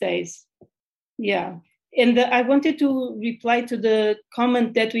these days. Yeah, and I wanted to reply to the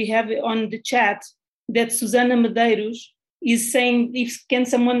comment that we have on the chat, that Susana Medeiros is saying, can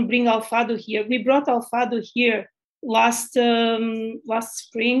someone bring Alfado here? We brought Alfado here last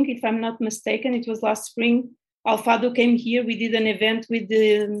spring, if I'm not mistaken. It was last spring. Alfado came here. We did an event with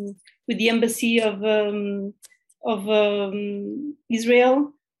the embassy of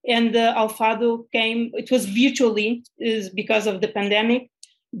Israel, and Alfado came. It was virtually, because of the pandemic,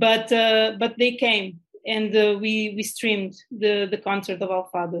 but they came, and we streamed the concert of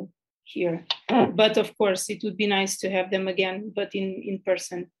Alfado here. But of course, it would be nice to have them again, but in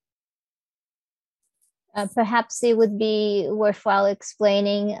person. Perhaps it would be worthwhile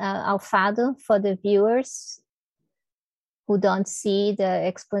explaining Alfado for the viewers. who don't see the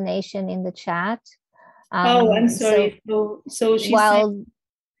explanation in the chat. I'm sorry. So she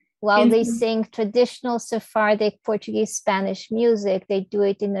while they sing traditional Sephardic Portuguese Spanish music, they do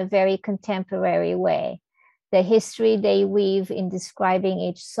it in a very contemporary way. The history they weave in describing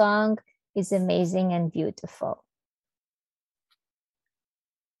each song is amazing and beautiful.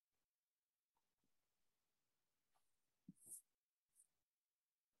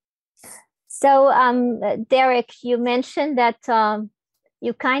 So, Derek, you mentioned that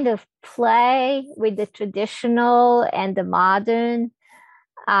you kind of play with the traditional and the modern,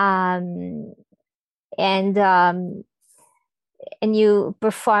 and you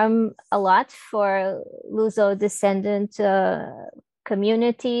perform a lot for Luso descendant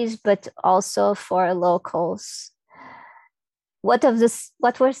communities, but also for locals. What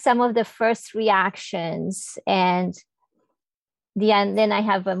were some of the first reactions? And then I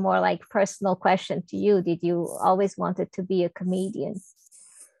have a more like personal question to you. Did you always wanted to be a comedian?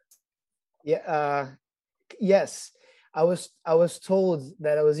 Yeah. Yes. I was told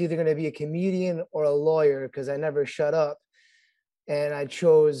that I was either going to be a comedian or a lawyer because I never shut up. And I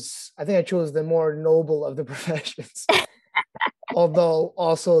think I chose the more noble of the professions, although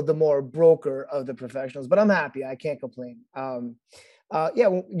also the more broker of the professionals, but I'm happy. I can't complain.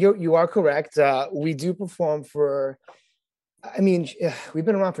 Yeah, you are correct. We do perform for, we've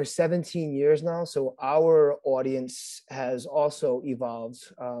been around for 17 years now, so our audience has also evolved.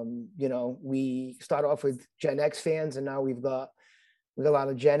 We started off with Gen X fans, and now we've got a lot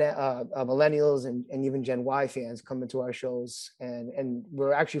of millennials and even Gen Y fans coming to our shows, and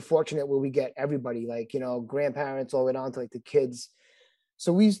we're actually fortunate where we get everybody, like grandparents all the way down to like the kids.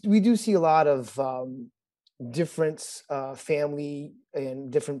 So we do see a lot of different family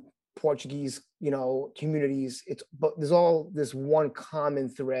and different Portuguese, communities. But there's all this one common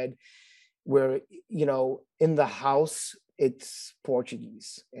thread where, in the house, it's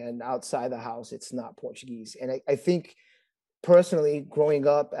Portuguese, and outside the house, it's not Portuguese. And I think personally, growing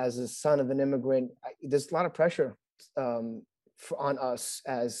up as a son of an immigrant, there's a lot of pressure on us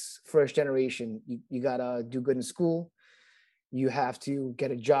as first generation. You gotta do good in school. You have to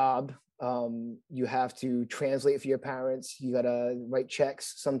get a job. You have to translate for your parents. You gotta write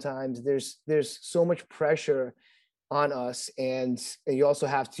checks. Sometimes there's so much pressure on us, and you also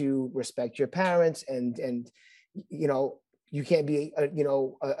have to respect your parents. And you can't be a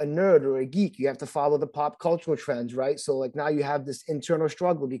nerd or a geek. You have to follow the pop cultural trends, right? So like now you have this internal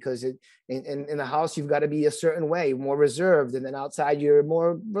struggle because in the house you've got to be a certain way, more reserved, and then outside you're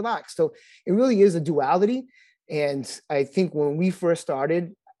more relaxed. So it really is a duality. And I think when we first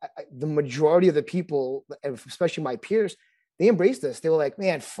started, the majority of the people, especially my peers, they embraced this. They were like,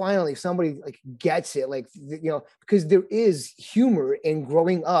 man, finally somebody like gets it. Like, because there is humor in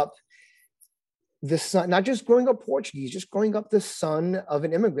growing up the son, not just growing up Portuguese, just growing up the son of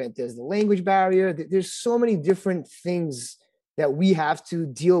an immigrant. There's the language barrier. There's so many different things that we have to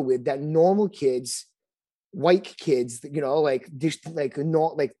deal with that normal kids, white kids, that's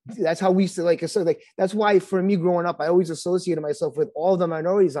how we used to so that's why for me growing up, I always associated myself with all the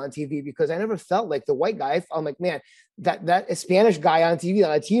minorities on TV because I never felt like the white guy. I'm like, man, that Spanish guy on TV, the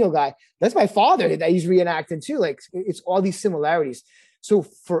Latino guy, that's my father that he's reenacting too. Like it's all these similarities. So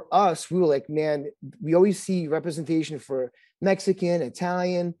for us, we were like, man, we always see representation for Mexican,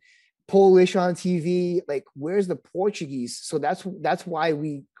 Italian, Polish on TV. Like, where's the Portuguese? So that's why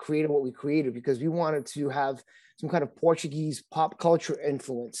we created what we created, because we wanted to have some kind of Portuguese pop culture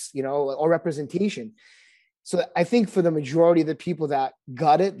influence, or representation. So I think for the majority of the people that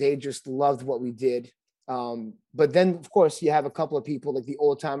got it, they just loved what we did. But then, of course, you have a couple of people like the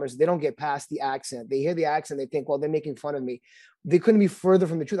old timers. They don't get past the accent. They hear the accent. They think, well, they're making fun of me. They couldn't be further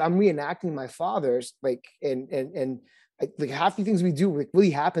from the truth. I'm reenacting my father's, and half the things we do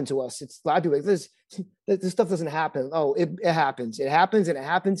really happen to us. It's a lot of people like this stuff doesn't happen. Oh, it happens. It happens, and it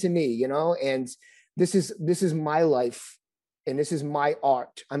happened to me, And this is my life, and this is my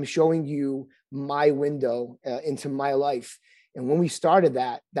art. I'm showing you my window into my life. And when we started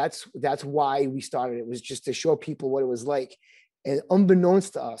that's why we started. It was just to show people what it was like. And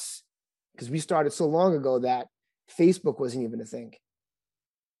unbeknownst to us, because we started so long ago that Facebook wasn't even a thing.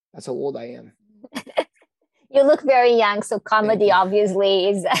 That's how old I am. You look very young, so comedy obviously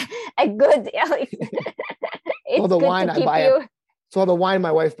is a good. It's all the good wine to keep I buy. you. It's all the wine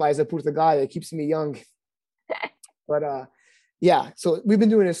my wife buys at Portugal that keeps me young. But yeah, so we've been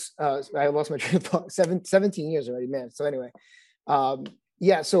doing this. I lost my train of thought. 17 years already, man. So anyway,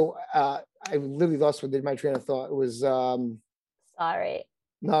 yeah. So I literally lost my train of thought. It was. Sorry.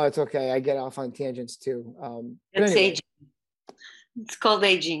 No, it's okay. I get off on tangents too. That's anyway. Aging. It's called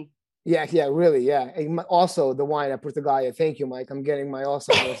aging. Yeah, really, yeah. And also, the wine at Portugalia. Thank you, Mike. I'm getting my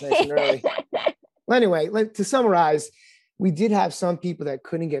Alzheimer's nice and early. Well, anyway, to summarize, we did have some people that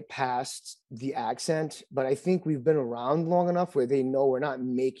couldn't get past the accent, but I think we've been around long enough where they know we're not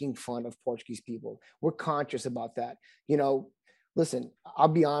making fun of Portuguese people. We're conscious about that. You know, listen, I'll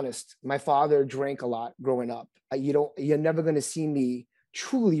be honest. My father drank a lot growing up. You're never going to see me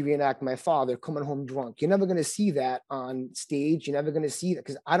truly reenact my father coming home drunk. You're never going to see that on stage. You're never going to see that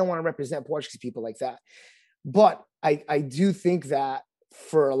because I don't want to represent Portuguese people like that. But I do think that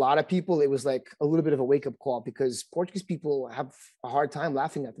for a lot of people, it was like a little bit of a wake-up call because Portuguese people have a hard time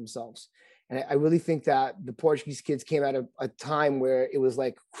laughing at themselves. And I really think that the Portuguese kids came at a time where it was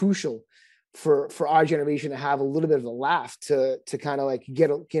like crucial for our generation to have a little bit of a laugh to kind of like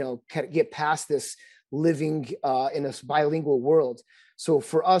get past this living in a bilingual world. So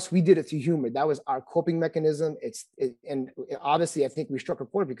for us, we did it through humor. That was our coping mechanism. And obviously, I think we struck a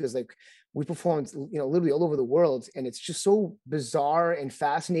chord because like we performed, literally all over the world, and it's just so bizarre and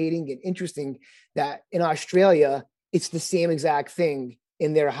fascinating and interesting that in Australia, it's the same exact thing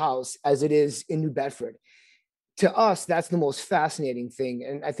in their house as it is in New Bedford. To us, that's the most fascinating thing,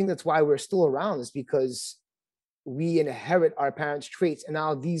 and I think that's why we're still around. Is because we inherit our parents' traits. And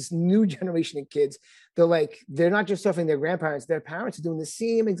now these new generation of kids, they're not just suffering their grandparents, their parents are doing the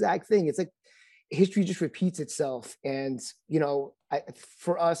same exact thing. It's like history just repeats itself. And,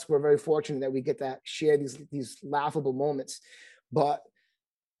 for us, we're very fortunate that we get to share these laughable moments. But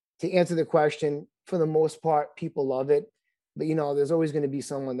to answer the question, for the most part, people love it. But, there's always going to be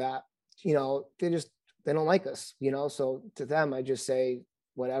someone that, they don't like us, so to them, I just say,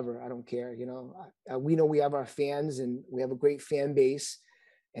 whatever, I don't care. We know we have our fans and we have a great fan base,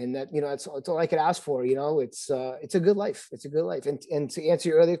 and that, it's all I could ask for. It's a good life. It's a good life. And to answer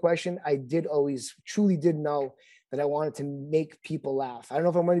your earlier question, I truly did know that I wanted to make people laugh. I don't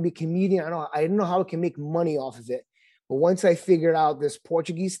know if I'm going to be a comedian. I don't know how I can make money off of it. But once I figured out this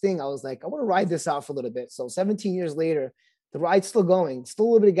Portuguese thing, I was like, I want to ride this out for a little bit. So 17 years later, the ride's still going. Still a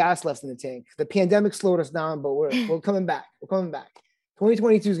little bit of gas left in the tank. The pandemic slowed us down, but we're coming back. We're coming back.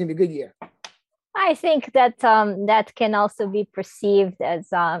 2022 is going to be a good year. I think that that can also be perceived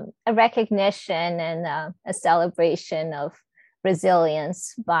as a recognition and a celebration of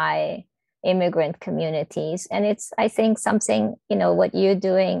resilience by immigrant communities. And it's, I think, something, what you're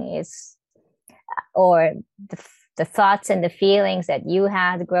doing is, or the thoughts and the feelings that you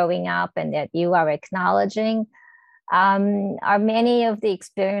had growing up and that you are acknowledging are many of the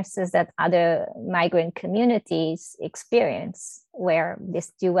experiences that other migrant communities experience, where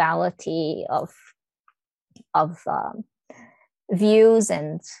this duality of views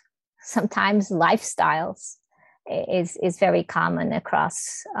and sometimes lifestyles is very common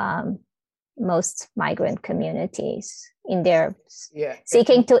across most migrant communities in their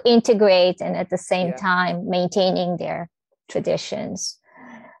seeking to integrate and at the same time maintaining their traditions.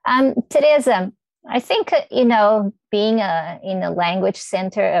 Teresa, I think, being in a language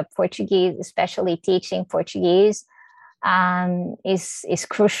center of Portuguese, especially teaching Portuguese, is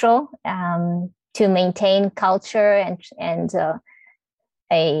crucial to maintain culture and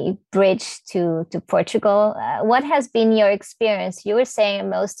a bridge to Portugal. What has been your experience? You were saying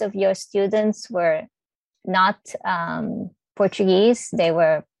most of your students were not Portuguese. They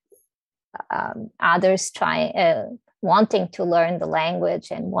were others wanting to learn the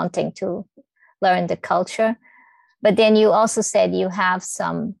language and wanting to learn the culture. But then you also said you have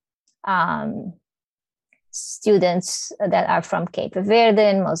some students that are from Cape Verde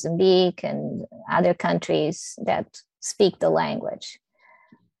and Mozambique and other countries that speak the language.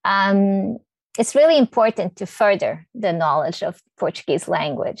 It's really important to further the knowledge of Portuguese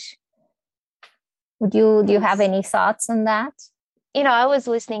language. Do you have any thoughts on that? I was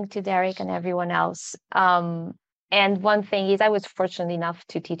listening to Derek and everyone else. And one thing is, I was fortunate enough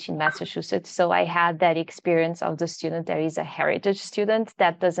to teach in Massachusetts. So I had that experience of the student that is a heritage student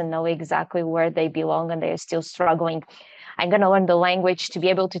that doesn't know exactly where they belong and they're still struggling. I'm going to learn the language to be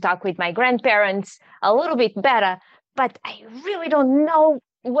able to talk with my grandparents a little bit better, but I really don't know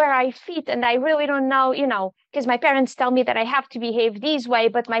where I fit. And I really don't know, because my parents tell me that I have to behave this way,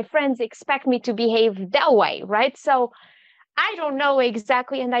 but my friends expect me to behave that way, right? So I don't know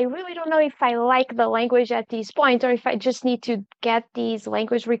exactly, and I really don't know if I like the language at this point, or if I just need to get these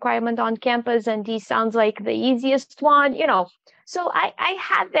language requirements on campus, and this sounds like the easiest one, So I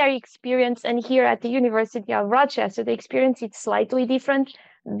had their experience, and here at the University of Rochester, the experience is slightly different.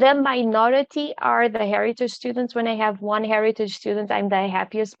 The minority are the heritage students. When I have one heritage student, I'm the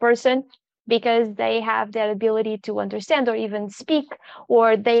happiest person, because they have that ability to understand or even speak,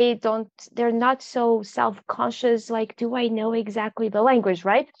 or they're not so self-conscious, like, do I know exactly the language,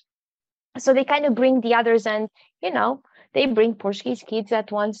 right? So they kind of bring the others, and they bring Portuguese kids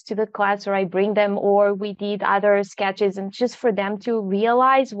at once to the class, or I bring them, or we did other sketches, and just for them to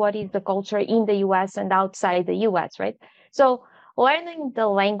realize what is the culture in the US and outside the US, right? So learning the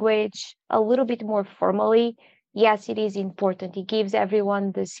language a little bit more formally, yes, it is important. It gives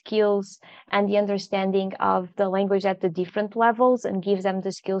everyone the skills and the understanding of the language at the different levels, and gives them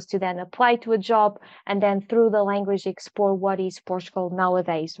the skills to then apply to a job, and then through the language explore what is Portugal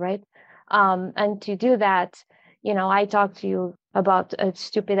nowadays, right? And to do that, I talked to you about a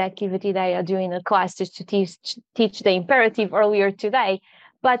stupid activity that I do in a class just to teach the imperative earlier today.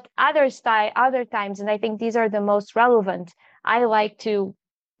 But other times, and I think these are the most relevant, I like to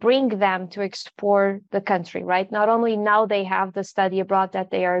bring them to explore the country, right? Not only now they have the study abroad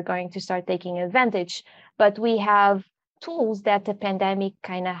that they are going to start taking advantage, but we have tools that the pandemic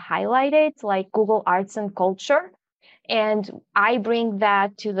kind of highlighted, like Google Arts and Culture. And I bring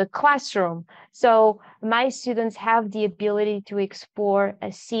that to the classroom. So my students have the ability to explore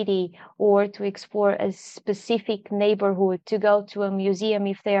a city or to explore a specific neighborhood, to go to a museum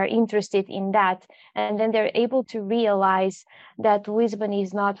if they are interested in that. And then they're able to realize that Lisbon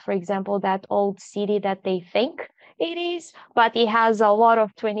is not, for example, that old city that they think it is, but it has a lot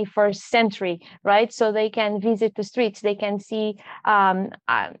of 21st century, right? So they can visit the streets, they can see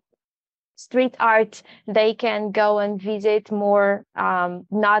street art, they can go and visit more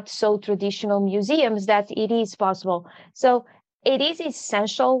not so traditional museums, that it is possible. So it is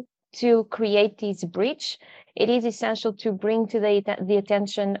essential to create this bridge. It is essential to bring to the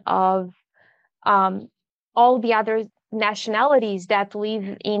attention of all the other nationalities that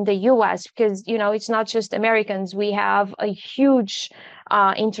live in the US, because it's not just Americans. We have a huge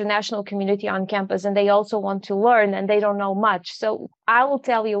international community on campus, and they also want to learn, and they don't know much. So I will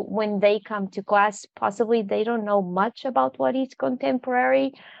tell you, when they come to class, possibly they don't know much about what is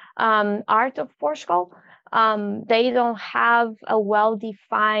contemporary art of Portugal. They don't have a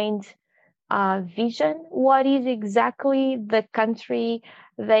well-defined vision. What is exactly the country?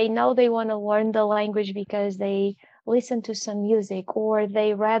 They know they want to learn the language because they listen to some music, or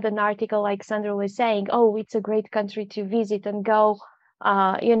they read an article like Sandra was saying, oh, it's a great country to visit and go,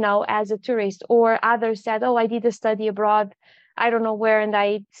 as a tourist. Or others said, oh, I did a study abroad, I don't know where, and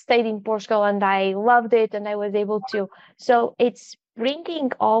I stayed in Portugal and I loved it and I was able to. So it's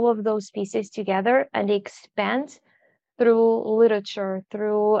bringing all of those pieces together and expand through literature,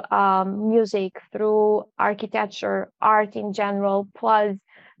 through music, through architecture, art in general, plus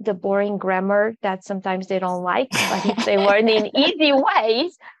the boring grammar that sometimes they don't like. But if they learn in easy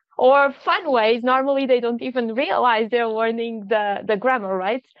ways or fun ways, normally they don't even realize they're learning the grammar,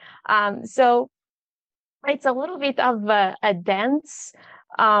 right? So it's a little bit of a dance.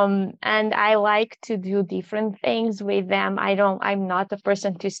 And I like to do different things with them. I'm not a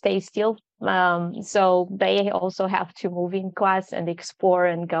person to stay still. So they also have to move in class and explore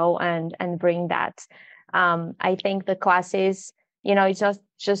and go and bring that. I think the classes, it's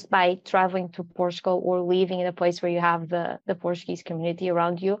just by traveling to Portugal or living in a place where you have the Portuguese community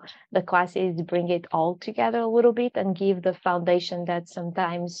around you, the classes bring it all together a little bit and give the foundation that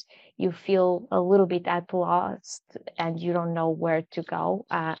sometimes you feel a little bit at lost and you don't know where to go.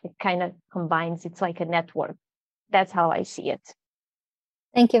 It kind of combines, it's like a network. That's how I see it.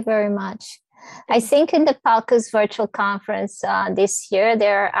 Thank you very much. I think in the PALCUS virtual conference this year,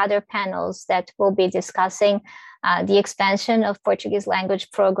 there are other panels that will be discussing the expansion of Portuguese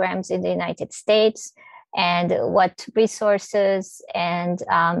language programs in the United States and what resources and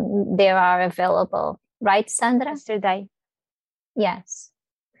there are available. Right, Sandra? Yesterday. Yes.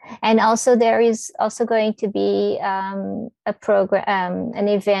 And also there is also going to be a program, an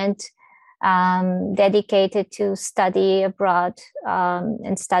event dedicated to study abroad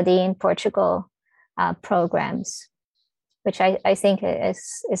and study in Portugal programs, which I think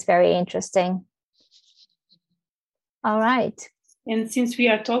is very interesting. All right. And since we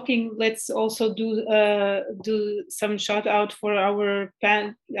are talking, let's also do some shout out for our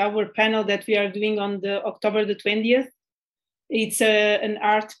panel that we are doing on the October the 20th. It's an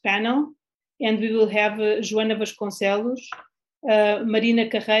art panel, and we will have Joana Vasconcelos, Marina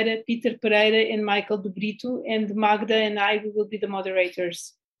Carreira, Peter Pereira, and Michael de Brito, and Magda and I will be the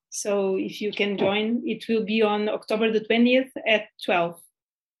moderators. So if you can join, it will be on October the 20th at 12.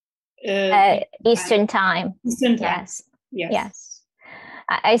 Eastern time. Eastern time. Yes.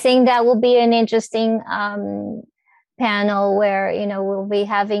 I think that will be an interesting panel where, we'll be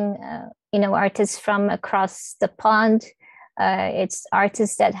having, artists from across the pond. It's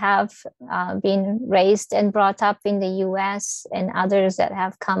artists that have been raised and brought up in the US and others that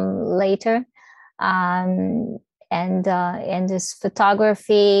have come later. and this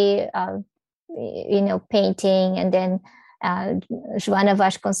photography, painting, and then Joana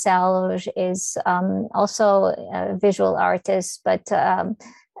Vasconcelos is also a visual artist, but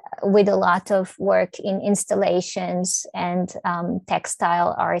with a lot of work in installations and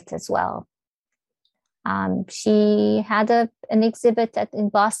textile art as well. She had an exhibit in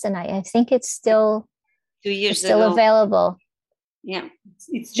Boston. I think it's still 2 years still ago. Available. Yeah,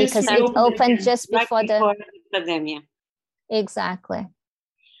 it's just because it opened just before the pandemic. Exactly.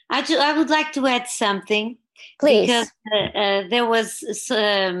 I would like to add something. Please. Because there was,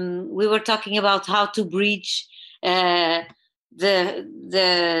 we were talking about how to bridge the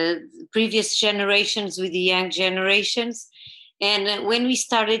previous generations with the young generations. And when we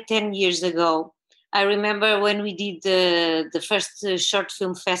started 10 years ago, I remember when we did the first short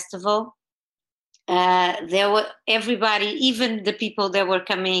film festival, there were everybody, even the people that were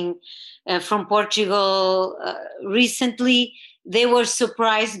coming from Portugal recently, they were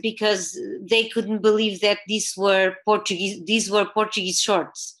surprised because they couldn't believe that these were Portuguese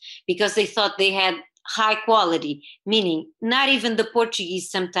shorts, because they thought they had high quality, meaning not even the Portuguese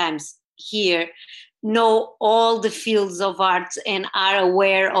sometimes here know all the fields of arts and are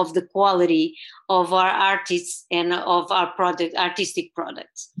aware of the quality of our artists and of our artistic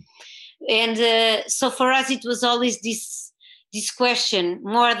products. And so for us, it was always this question,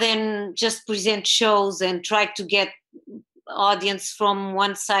 more than just present shows and try to get audience from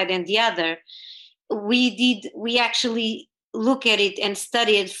one side and the other. We actually look at it and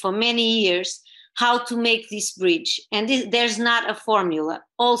study it for many years, how to make this bridge. And there's not a formula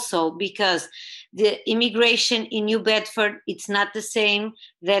also, because the immigration in New Bedford, it's not the same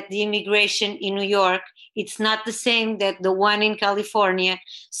that the immigration in New York. It's not the same that the one in California.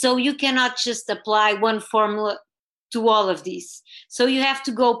 So you cannot just apply one formula to all of these. So you have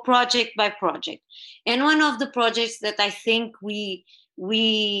to go project by project. And one of the projects that I think we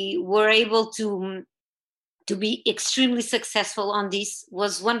were able to be extremely successful on this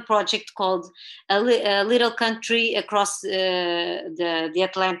was one project called A Little Country Across the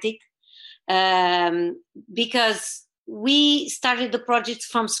Atlantic, because we started the project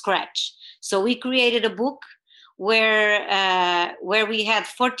from scratch. So we created a book where we had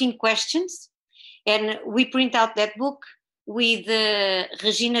 14 questions, and we print out that book with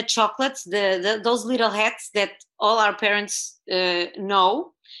Regina chocolates, those little hats that all our parents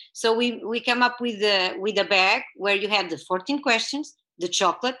know. So we come up with a bag where you had the 14 questions, the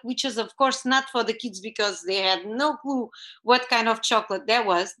chocolate, which is of course not for the kids because they had no clue what kind of chocolate that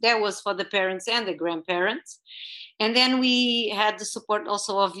was. That was for the parents and the grandparents. And then we had the support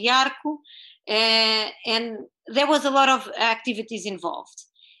also of Yarko, and there was a lot of activities involved.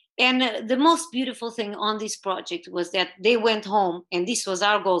 And the most beautiful thing on this project was that they went home, and this was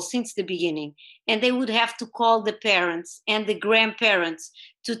our goal since the beginning, and they would have to call the parents and the grandparents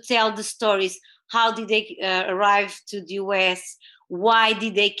to tell the stories. How did they arrive to the US? Why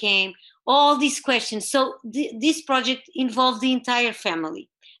did they came? All these questions. So this project involved the entire family.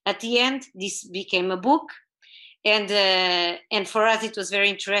 At the end, this became a book. And for us, it was very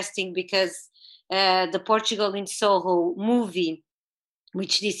interesting because the Portugal in Soho movie,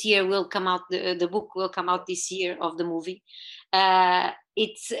 which this year will come out, the book will come out this year of the movie.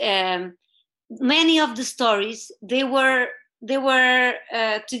 It's many of the stories, they were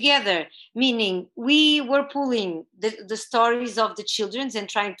together, meaning we were pulling the stories of the children and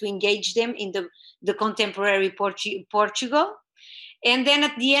trying to engage them in the contemporary Portugal. And then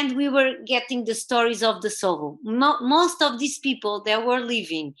at the end, we were getting the stories of the Soho. Most of these people that were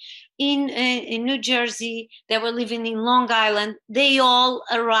living in New Jersey, that were living in Long Island, they all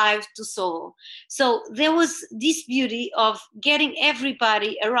arrived to Soho. So there was this beauty of getting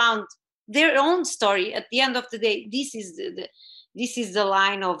everybody around their own story. At the end of the day, this is the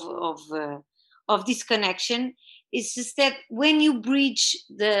line of this connection. It's just that when you bridge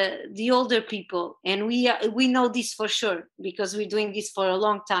the older people, and we know this for sure because we're doing this for a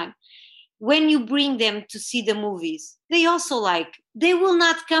long time, when you bring them to see the movies, they also they will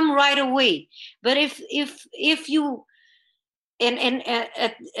not come right away. But if you I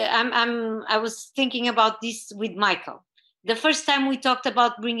was thinking about this with Michael. The first time we talked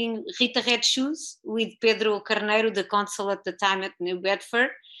about bringing Rita Red Shoes with Pedro Carneiro, the consul at the time at New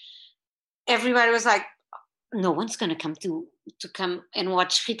Bedford, everybody was like, no one's going to come to come and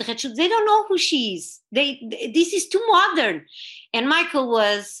watch Rita Red Shoes. They don't know who she is. This is too modern. And Michael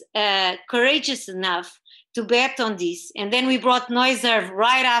was courageous enough to bet on this. And then we brought Noiserve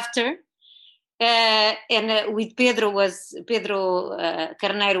right after. And with Pedro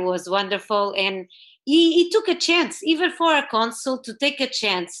Carneiro was wonderful. And he took a chance, even for a consul, to take a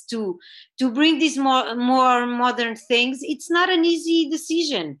chance to bring these more modern things. It's not an easy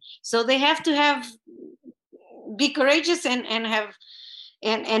decision. So they have to be courageous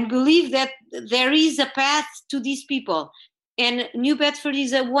and believe that there is a path to these people. And New Bedford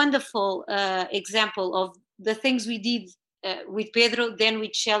is a wonderful example of the things we did with Pedro, then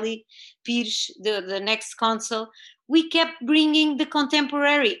with Shelley Pires, the next consul. We kept bringing the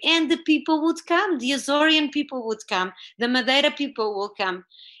contemporary, and the people would come. The Azorian people would come. The Madeira people will come.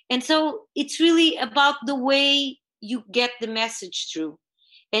 And so it's really about the way you get the message through.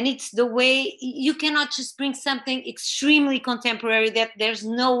 And it's the way you cannot just bring something extremely contemporary that there's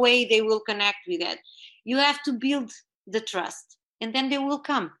no way they will connect with that. You have to build the trust, and then they will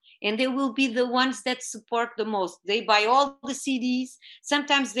come. And they will be the ones that support the most. They buy all the CDs.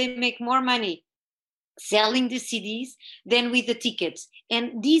 Sometimes they make more money selling the CDs than with the tickets.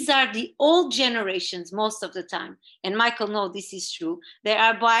 And these are the old generations most of the time. And Michael knows this is true. They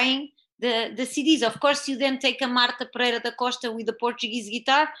are buying the CDs. Of course, you then take a Marta Pereira da Costa with the Portuguese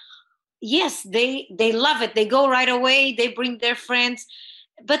guitar. Yes, they love it. They go right away. They bring their friends.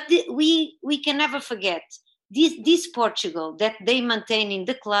 But we can never forget this Portugal that they maintain in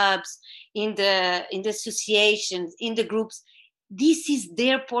the clubs, in the associations, in the groups. This is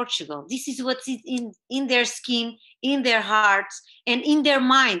their Portugal. This is what's in their skin, in their hearts, and in their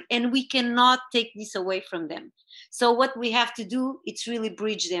mind. And we cannot take this away from them. So what we have to do, it's really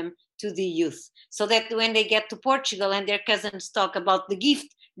bridge them to the youth, so that when they get to Portugal and their cousins talk about the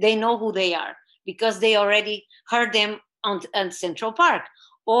gift, they know who they are, because they already heard them on Central Park,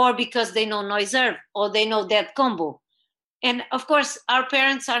 or because they know Noiserve, or they know Dead Combo. And of course, our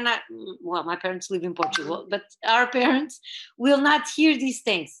parents are not, well, my parents live in Portugal, but our parents will not hear these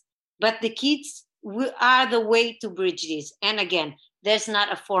things. But the kids are the way to bridge this. And again, there's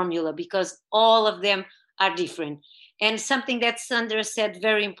not a formula, because all of them are different. And something that Sandra said,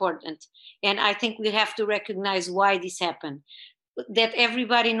 very important. And I think we have to recognize why this happened. That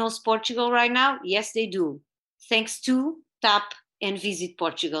everybody knows Portugal right now? Yes, they do. Thanks to TAP and Visit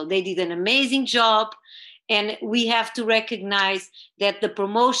Portugal. They did an amazing job. And we have to recognize that the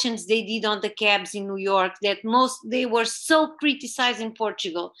promotions they did on the cabs in New York, they were so criticized in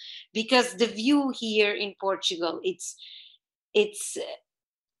Portugal, because the view here in Portugal, it's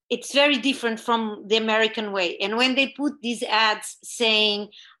very different from the American way. And when they put these ads saying,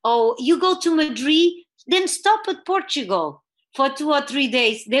 oh, you go to Madrid, then stop at Portugal for 2 or 3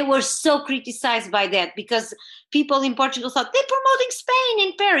 days, they were so criticized by that, because people in Portugal thought they're promoting Spain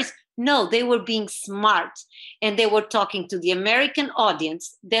in Paris. No, they were being smart, and they were talking to the American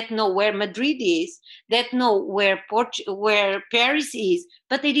audience that know where Madrid is, that know where Paris is,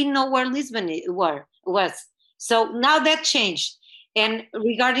 but they didn't know where Lisbon was. So now that changed. And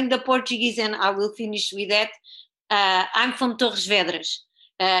regarding the Portuguese, and I will finish with that, I'm from Torres Vedras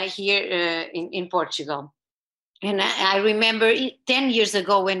here in Portugal. And I remember 10 years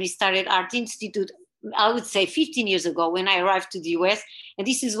ago when we started Art Institute, I would say 15 years ago when I arrived to the US. And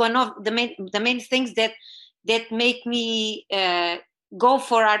this is one of the main things that make me go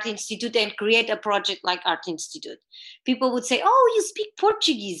for Art Institute and create a project like Art Institute. People would say, oh, you speak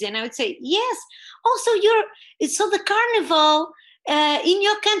Portuguese. And I would say, yes. Also, so the carnival in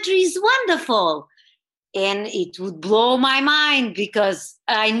your country is wonderful. And it would blow my mind, because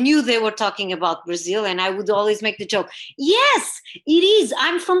I knew they were talking about Brazil, and I would always make the joke, yes, it is.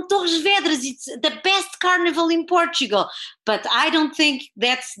 I'm from Torres Vedras. It's the best carnival in Portugal. But I don't think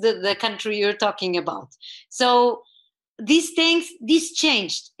that's the country you're talking about. So these things, this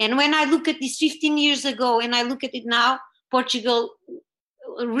changed. And when I look at this 15 years ago and I look at it now, Portugal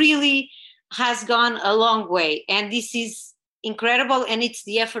really has gone a long way. And this is incredible. And it's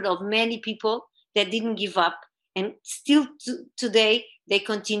the effort of many people that didn't give up, and still today they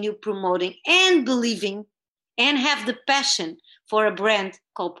continue promoting and believing and have the passion for a brand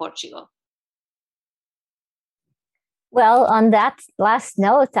called Portugal. Well, on that last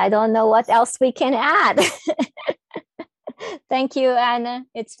note, I don't know what else we can add. Thank you, Anna.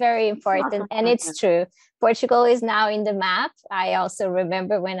 It's very important, and it's true. Portugal is now in the map. I also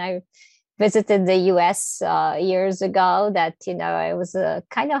remember when I visited the US years ago that, it was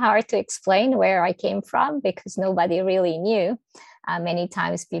kind of hard to explain where I came from, because nobody really knew. Many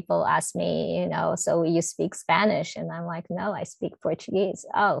times people ask me, so you speak Spanish? And I'm like, no, I speak Portuguese.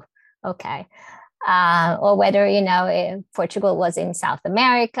 Oh, okay. Or whether, Portugal was in South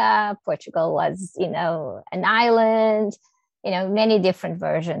America, Portugal was, an island, many different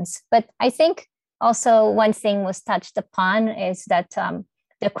versions. But I think also one thing was touched upon is that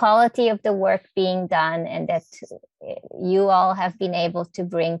the quality of the work being done and that you all have been able to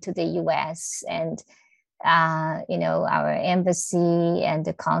bring to the US, and our embassy and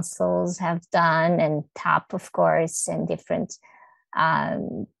the consuls have done, and TAP, of course, and different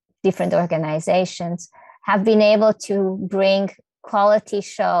organizations have been able to bring quality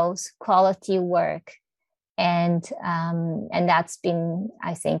shows, quality work. And that's been,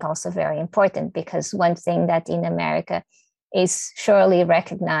 I think, also very important, because one thing that in America is surely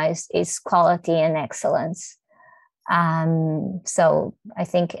recognized is quality and excellence. So I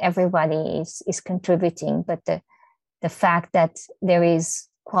think everybody is contributing, but the fact that there is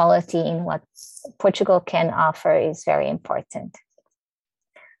quality in what Portugal can offer is very important.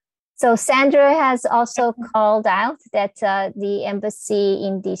 So Sandra has also called out that the embassy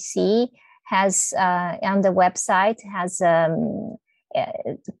in DC has on the website has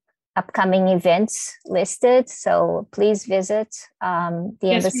upcoming events listed. So please visit the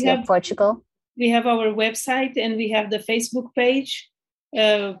Embassy of Portugal. We have our website, and we have the Facebook page,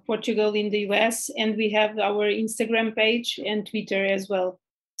 Portugal in the US, and we have our Instagram page and Twitter as well.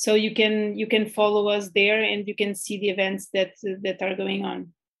 So you can follow us there, and you can see the events that are going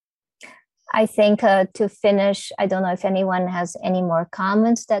on. I think to finish, I don't know if anyone has any more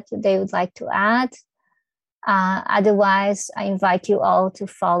comments that they would like to add. Otherwise, I invite you all to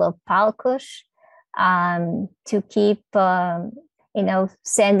follow Palcos, to keep,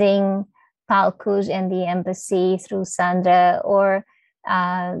 sending Palcos and the embassy through Sandra, or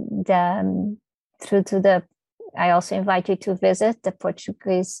I also invite you to visit the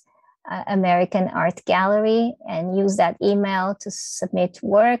Portuguese American Art Gallery and use that email to submit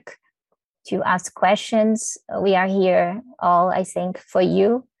work, to ask questions. We are here all, I think, for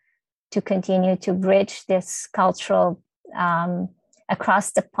you to continue to bridge this cultural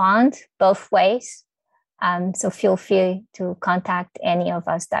across the pond, both ways. So feel free to contact any of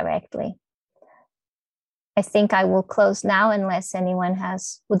us directly. I think I will close now unless anyone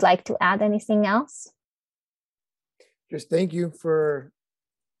would like to add anything else. Just thank you for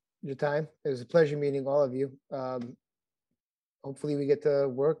your time. It was a pleasure meeting all of you. Hopefully we get to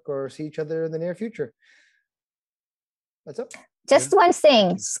work or see each other in the near future. That's it. Just one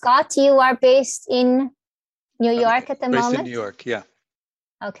thing, Scott, you are based in New York at the moment? Based in New York, yeah.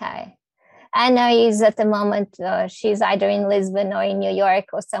 Okay. Anna is at the moment, she's either in Lisbon or in New York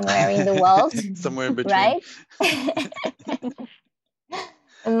or somewhere in the world. Somewhere in between. Right?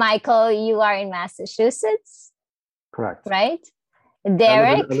 Michael, you are in Massachusetts? Correct. Right?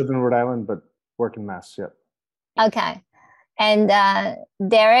 Derek? I live in Rhode Island, but work in Mass, yeah. Okay. And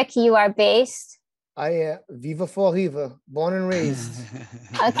Derek, you are based? Viva for Riva, born and raised.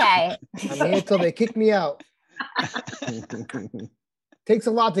 Okay. I'm here till they kick me out. Takes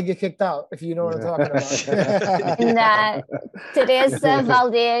a lot to get kicked out, if you know what I'm talking about. And Teresa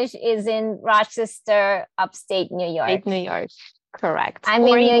Valdez is in Rochester, upstate New York. New York, correct. I'm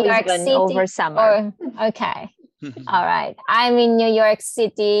in New York City over summer. Okay. All right. I'm in New York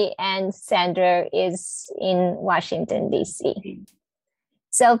City, and Sandra is in Washington, D.C.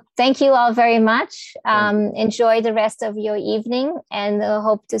 So thank you all very much. Enjoy the rest of your evening, and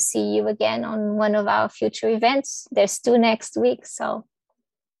hope to see you again on one of our future events. There's 2 next week, so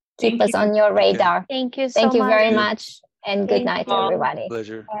keep us on your radar. Thank you so much. Thank you very much, and good night, everybody.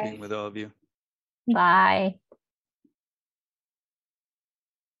 Pleasure being with all of you. Bye.